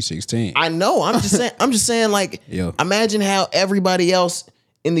in 2016. I know. I'm just saying, like, Yo. Imagine how everybody else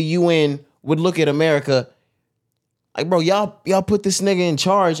in the UN would look at America. Like, bro, y'all put this nigga in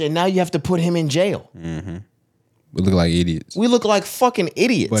charge, and now you have to put him in jail. Mm-hmm. We look like idiots. We look like fucking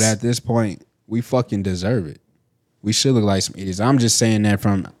idiots. But at this point, we fucking deserve it. We should look like some idiots. I'm just saying that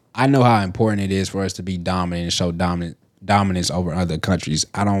I know how important it is for us to be dominant and show dominance over other countries.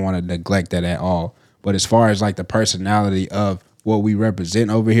 I don't want to neglect that at all. But as far as like the personality of what we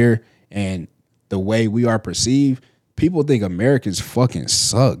represent over here and the way we are perceived, people think Americans fucking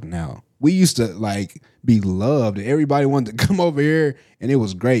suck now. We used to like be loved. Everybody wanted to come over here and it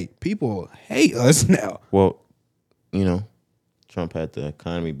was great. People hate us now. Well, you know, Trump had the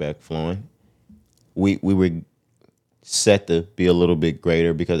economy back flowing. We were set to be a little bit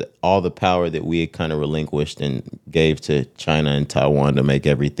greater because all the power that we had kind of relinquished and gave to China and Taiwan to make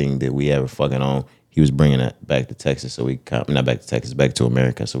everything that we ever fucking own, he was bringing that back to Texas. So not back to Texas, back to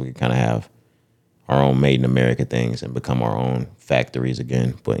America. So we could kind of have our own made in America things and become our own factories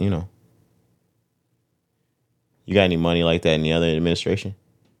again. But, you know, you got any money like that in the other administration?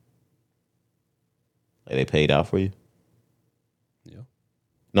 Like they paid out for you? Yeah.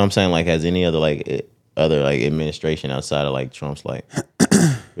 No, I'm saying like has any other other administration outside of like Trump's like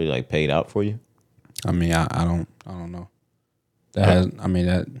really like paid out for you? I mean, I don't know. I mean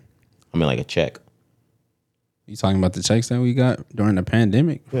like a check. You talking about the checks that we got during the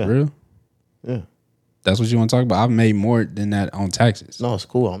pandemic? For real? Yeah. That's what you want to talk about? I've made more than that on taxes. No, it's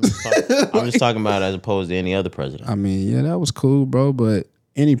cool. I'm just talking about as opposed to any other president. I mean, yeah, that was cool, bro. But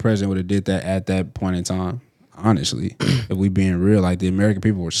any president would have did that at that point in time. Honestly, if we being real, like the American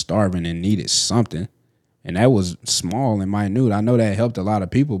people were starving and needed something, and that was small and minute. I know that helped a lot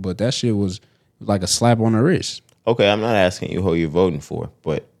of people, but that shit was like a slap on the wrist. Okay, I'm not asking you who you're voting for,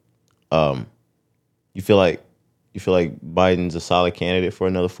 but you feel like Biden's a solid candidate for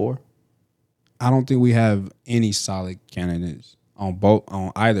another 4? I don't think we have any solid candidates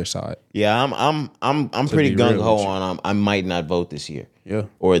on either side. Yeah, I'm pretty be real gung ho with you. on. I might not vote this year. Yeah.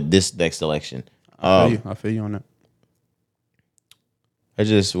 Or this next election. I feel you on that. I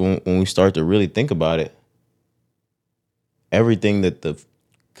just when we start to really think about it, everything that the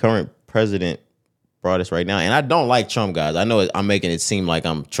current president brought us right now, and I don't like Trump, guys. I know I'm making it seem like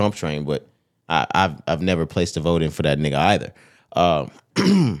I'm Trump trained, but I've never placed a vote in for that nigga either.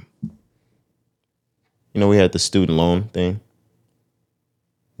 You know, we had the student loan thing.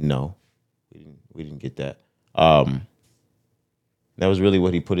 No, we didn't get that. That was really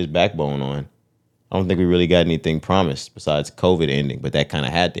what he put his backbone on. I don't think we really got anything promised besides COVID ending, but that kind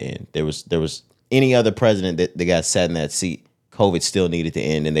of had to end. There was any other president that got sat in that seat, COVID still needed to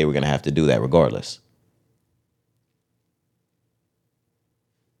end, and they were going to have to do that regardless.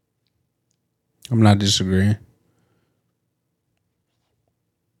 I'm not disagreeing.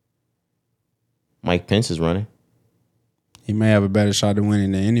 Mike Pence is running. He may have a better shot at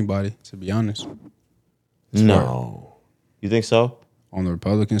winning than anybody, to be honest. No. You think so? On the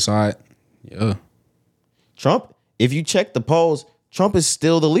Republican side, yeah. Trump, if you check the polls, Trump is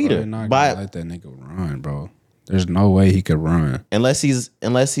still the leader. They're not gonna let that nigga run, bro. There's no way he could run. Unless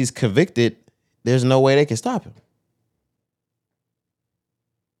he's convicted, there's no way they can stop him.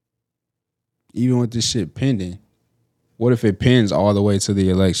 Even with this shit pending, what if it pins all the way to the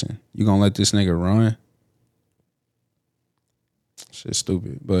election? You gonna let this nigga run? Shit's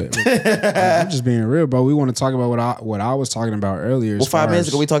stupid. But I'm just being real, bro. We want to talk about what I was talking about earlier. Well, 5 minutes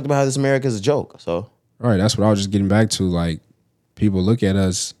ago, we talked about how this America is a joke. So, right, that's what I was just getting back to. Like, people look at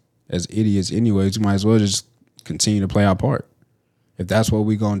us as idiots anyways. We might as well just continue to play our part. If that's what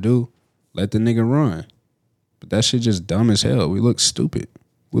we gonna do, let the nigga run. But that shit just dumb as hell. We look stupid.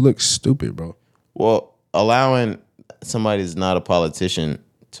 We look stupid, bro. Well, allowing somebody that's not a politician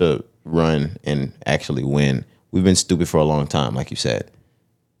to run and actually win, we've been stupid for a long time, like you said.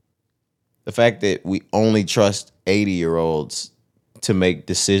 The fact that we only trust 80-year-olds to make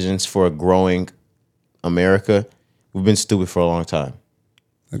decisions for a growing America, we've been stupid for a long time.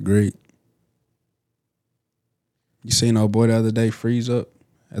 Agreed. You seen old boy the other day freeze up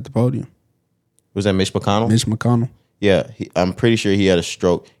at the podium? Was that Mitch McConnell? Mitch McConnell. Yeah, I'm pretty sure he had a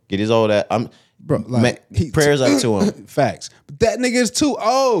stroke. Get his old ass. Bro, like, prayers up to him. Facts. But that nigga is too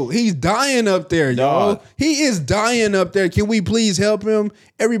old. He's dying up there, Dog. yo. He is dying up there. Can we please help him?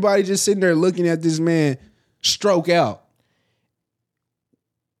 Everybody just sitting there looking at this man stroke out.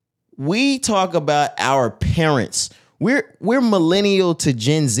 We talk about our parents. We're millennial to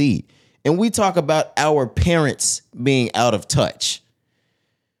Gen Z, and we talk about our parents being out of touch.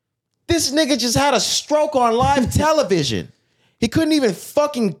 This nigga just had a stroke on live television. He couldn't even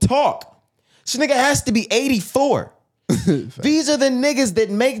fucking talk. This nigga has to be 84. These are the niggas that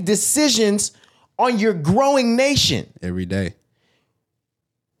make decisions on your growing nation. Every day.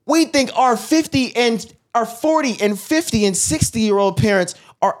 We think our 40 and 50 and 60-year-old parents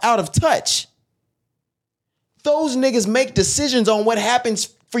are out of touch. Those niggas make decisions on what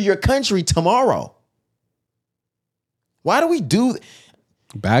happens for your country tomorrow. Why do we do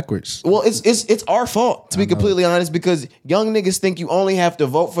backwards? Well, it's our fault, to be completely honest, because young niggas think you only have to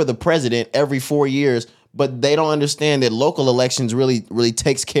vote for the president every 4 years, but they don't understand that local elections really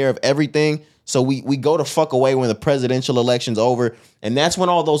takes care of everything. So we go to fuck away when the presidential election's over, and that's when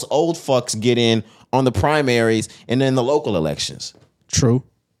all those old fucks get in on the primaries and then the local elections. True.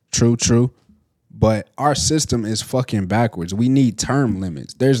 But our system is fucking backwards. We need term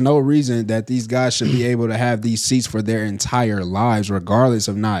limits. There's no reason that these guys should be able to have these seats for their entire lives, regardless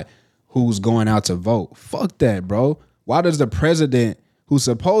of not who's going out to vote. Fuck that, bro. Why does the president, who's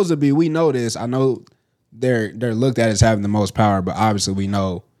supposed to be, we know this, I know they're looked at as having the most power, but obviously we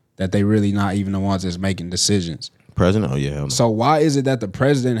know that they really not even the ones that's making decisions. President? Oh, yeah. So why is it that the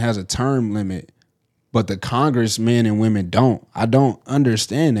president has a term limit, but the congressmen and women don't? I don't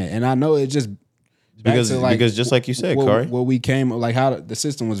understand that. And I know it just... Because just like you said, Kari. What we came, like how the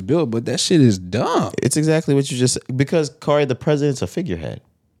system was built, but that shit is dumb. It's exactly what you just said. Because, Kari, the president's a figurehead.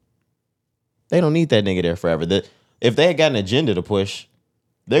 They don't need that nigga there forever. If they had got an agenda to push,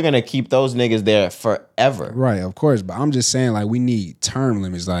 they're going to keep those niggas there forever. Right, of course. But I'm just saying, like, we need term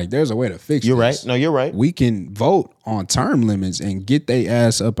limits. Like, there's a way to fix You're this. right. No, you're right. We can vote on term limits and get they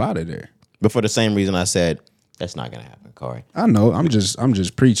ass up out of there. But for the same reason I said, that's not going to happen, Kari. I know. I'm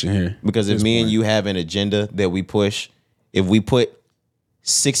just preaching here. Because if me and you have an agenda that we push, if we put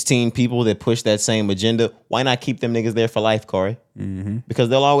 16 people that push that same agenda, why not keep them niggas there for life, Kari? Mm-hmm. Because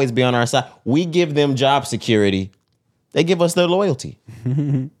they'll always be on our side. We give them job security. They give us their loyalty.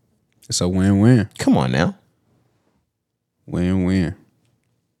 It's a win-win. Come on now. Win-win.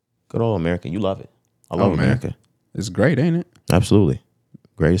 Good old America. You love it. I love America. It's great, ain't it? Absolutely.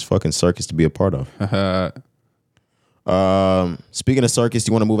 Greatest fucking circus to be a part of. Speaking of circus, do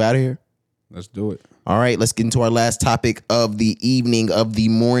you want to move out of here? Let's do it. All right, let's get into our last topic of the evening, of the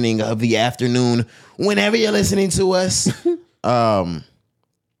morning, of the afternoon, whenever you're listening to us.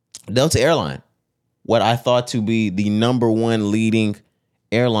 Delta Airline, what I thought to be the number one leading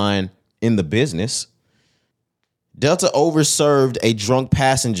airline in the business. Delta overserved a drunk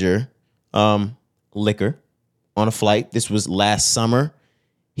passenger liquor on a flight. This was last summer.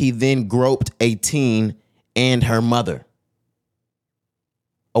 He then groped a teen and her mother.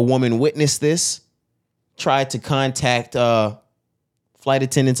 A woman witnessed this, tried to contact flight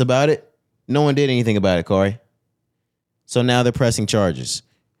attendants about it. No one did anything about it, Corey. So now they're pressing charges.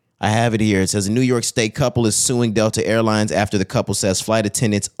 I have it here. It says a New York State couple is suing Delta Airlines after the couple says flight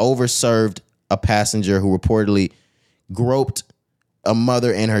attendants overserved a passenger who reportedly groped a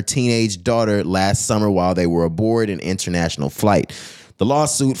mother and her teenage daughter last summer while they were aboard an international flight. The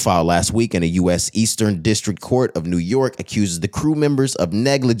lawsuit, filed last week in a U.S. Eastern District Court of New York, accuses the crew members of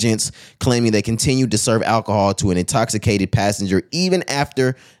negligence, claiming they continued to serve alcohol to an intoxicated passenger even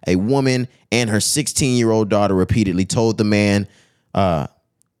after a woman and her 16-year-old daughter repeatedly told the man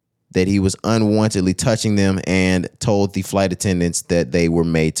that he was unwantedly touching them and told the flight attendants that they were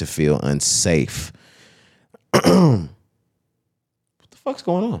made to feel unsafe. What the fuck's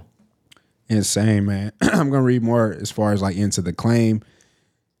going on? Insane, man. I'm going to read more as far as like into the claim.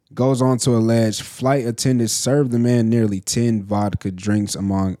 Goes on to allege flight attendants served the man nearly 10 vodka drinks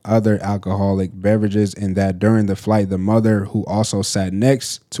among other alcoholic beverages, and that during the flight, the mother, who also sat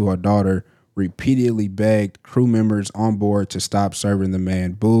next to her daughter, repeatedly begged crew members on board to stop serving the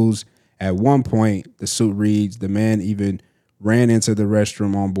man booze. At one point, the suit reads, the man even ran into the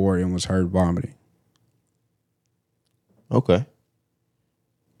restroom on board and was heard vomiting. Okay.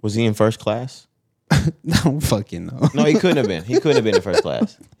 Was he in first class? No fucking no. No, he couldn't have been. He couldn't have been in first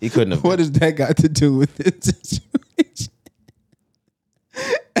class. He couldn't have been. What does that got to do with this situation?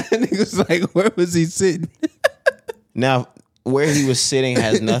 And he was like, where was he sitting? Now, where he was sitting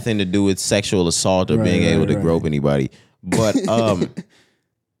has nothing to do with sexual assault or being able to grope anybody. But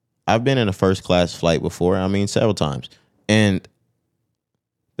I've been in a first class flight before. I mean, several times. And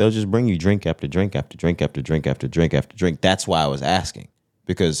they'll just bring you drink after drink after drink after drink after drink after drink. That's why I was asking.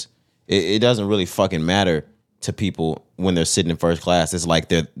 Because it doesn't really fucking matter to people when they're sitting in first class. It's like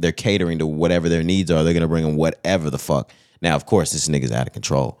they're catering to whatever their needs are. They're going to bring them whatever the fuck. Now, of course, this nigga's out of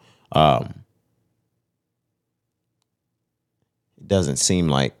control. It doesn't seem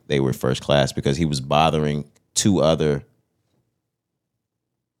like they were first class because he was bothering two other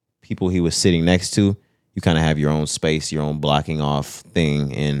people he was sitting next to. You kind of have your own space, your own blocking off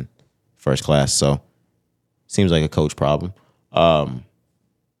thing in first class. So seems like a coach problem.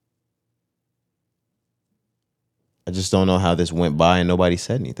 I just don't know how this went by and nobody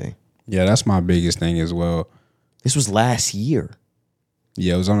said anything. Yeah, that's my biggest thing as well. This was last year.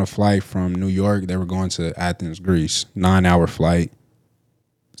 Yeah, it was on a flight from New York. They were going to Athens, Greece. 9-hour flight.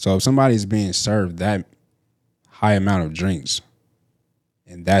 So if somebody's being served that high amount of drinks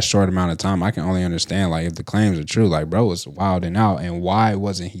in that short amount of time, I can only understand, like, if the claims are true, like, bro was wilding out, and why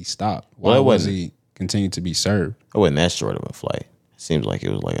wasn't he stopped? Why was he continued to be served? It wasn't that short of a flight. It seems like it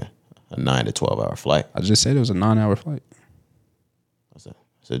was like a 9 to 12 hour flight. I just said it was a 9-hour flight. It's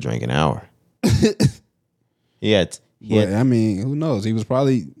a drink an hour. I mean, who knows? He was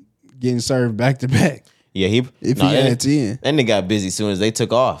probably getting served back to back. Yeah, he had 10. That nigga got busy as soon as they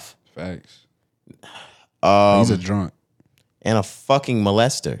took off. Facts. He's a drunk. And a fucking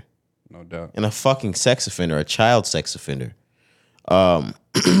molester. No doubt. And a fucking sex offender, a child sex offender.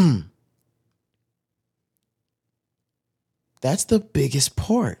 That's the biggest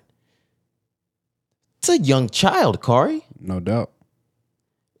part. It's a young child, Kari. No doubt.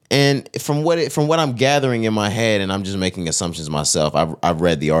 And from what I'm gathering in my head, and I'm just making assumptions myself, I've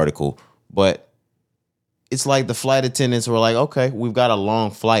read the article, but it's like the flight attendants were like, okay, we've got a long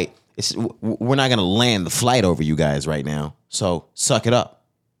flight. We're not going to land the flight over you guys right now, so suck it up.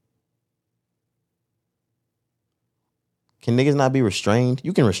 Can niggas not be restrained?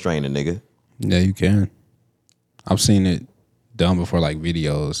 You can restrain a nigga. Yeah, you can. I've seen it done before, like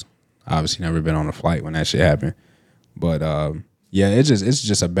videos. Obviously never been on a flight when that shit happened. But yeah, it's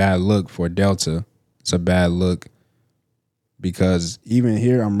just a bad look for Delta. It's a bad look because even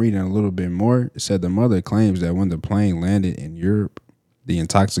here I'm reading a little bit more. It said the mother claims that when the plane landed in Europe, the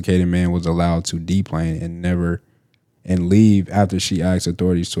intoxicated man was allowed to deplane and leave after she asked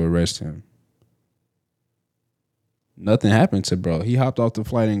authorities to arrest him. Nothing happened to bro. He hopped off the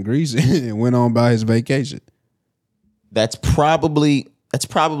flight in Greece and went on by his vacation. That's probably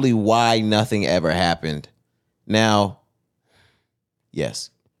why nothing ever happened Now, yes,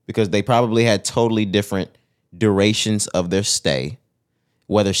 because they probably had totally different durations of their stay.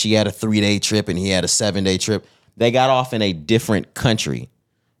 Whether she had a 3-day trip and he had a 7-day trip, they got off in a different country.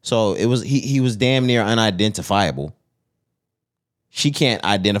 So it was he was damn near unidentifiable. She can't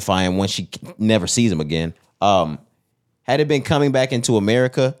identify him when she never sees him again. Had it been coming back into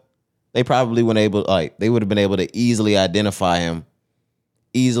America, they probably would have been able to easily identify him,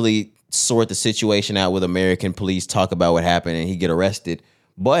 easily sort the situation out with American police, talk about what happened, and he get arrested.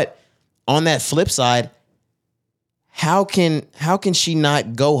 But on that flip side, how can she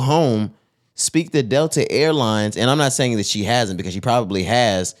not go home, speak to Delta Airlines, and I'm not saying that she hasn't, because she probably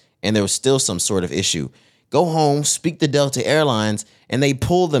has, and there was still some sort of issue. Go home, speak to Delta Airlines, and they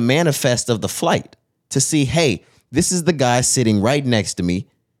pull the manifest of the flight to see, hey, this is the guy sitting right next to me.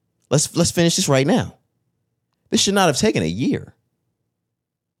 Let's finish this right now. This should not have taken a year.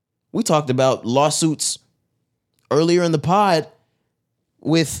 We talked about lawsuits earlier in the pod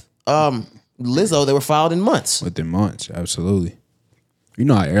with Lizzo that were filed in months. Within months, absolutely. You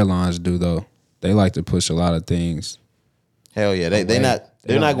know how airlines do, though. They like to push a lot of things. Hell yeah,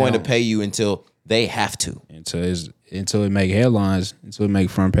 they're not going to pay you until they have to. Until it make headlines, until it make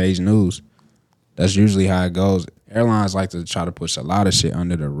front page news. That's usually how it goes. Airlines like to try to push a lot of shit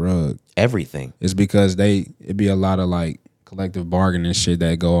under the rug. Everything. It's because it be a lot of like collective bargaining shit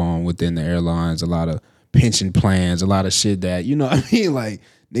that go on within the airlines, a lot of pension plans, a lot of shit that, you know what I mean? Like,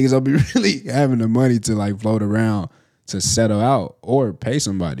 niggas don't be really having the money to like float around to settle out or pay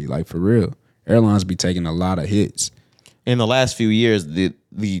somebody, like for real. Airlines be taking a lot of hits. In the last few years,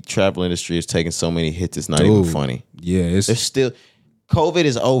 the travel industry has taken so many hits, it's not even funny. Yeah, they're still, COVID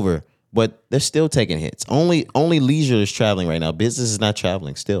is over, but they're still taking hits. Only leisure is traveling right now. Business is not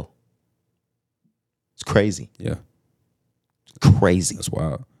traveling still. It's crazy. Yeah. Crazy. That's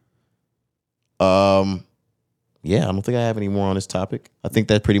wild. Yeah, I don't think I have any more on this topic. I think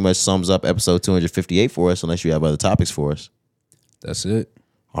that pretty much sums up episode 258 for us, unless you have other topics for us. That's it.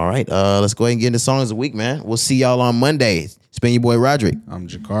 All right, let's go ahead and get into songs of the week, man. We'll see y'all on Monday. It's been your boy Roderick. I'm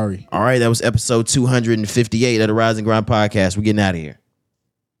Jakari. All right, that was episode 258 of the Rise and Grind podcast. We're getting out of here.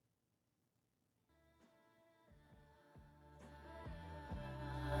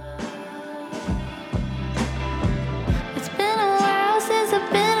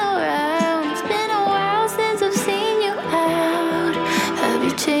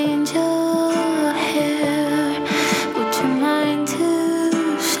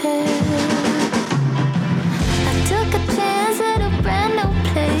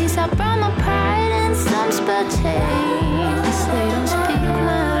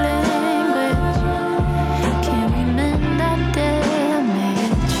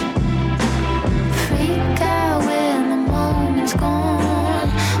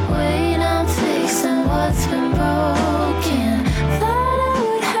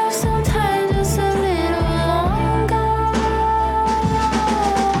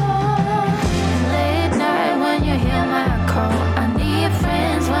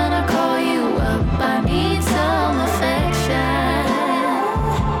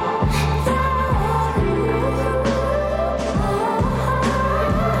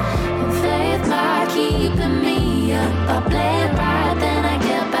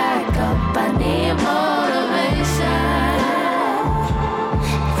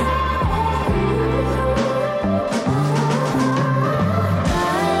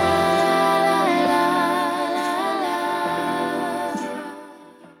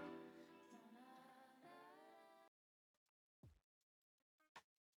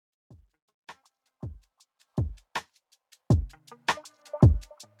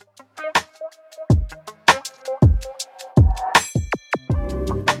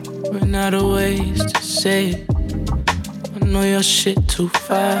 Ran out of ways to say it. I know your shit too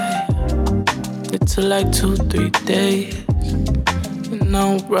fire. It took like 2-3 days. And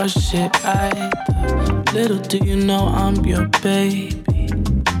I don't rush it either. Little do you know I'm your baby.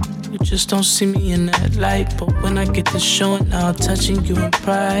 You just don't see me in that light. But when I get to showing out, touching you in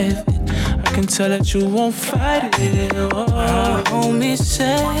private, I can tell that you won't fight it. Oh, homie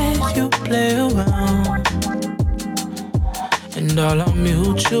said you play around. And all our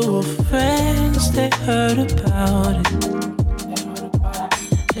mutual friends, they heard about it.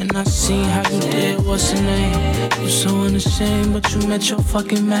 And I seen how you did, what's the name? You so unashamed, but you met your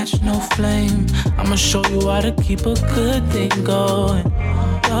fucking match, no flame. I'ma show you how to keep a good thing going.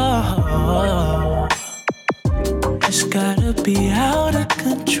 Oh, it's gotta be out of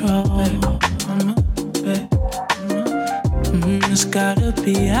control. It's gotta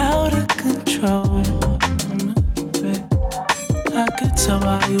be out of control. I could tell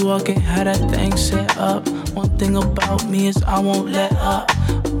how you walking, how that thing set up. One thing about me is I won't let up.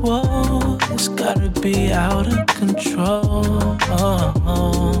 Whoa, it's gotta be out of control.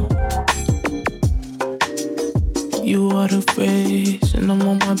 You are the phrase, and I'm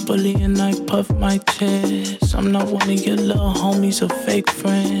on my bully and I puff my chest. I'm not one of your little homies or fake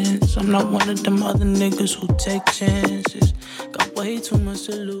friends. I'm not one of them other niggas who take chances. Got way too much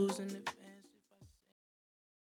to lose.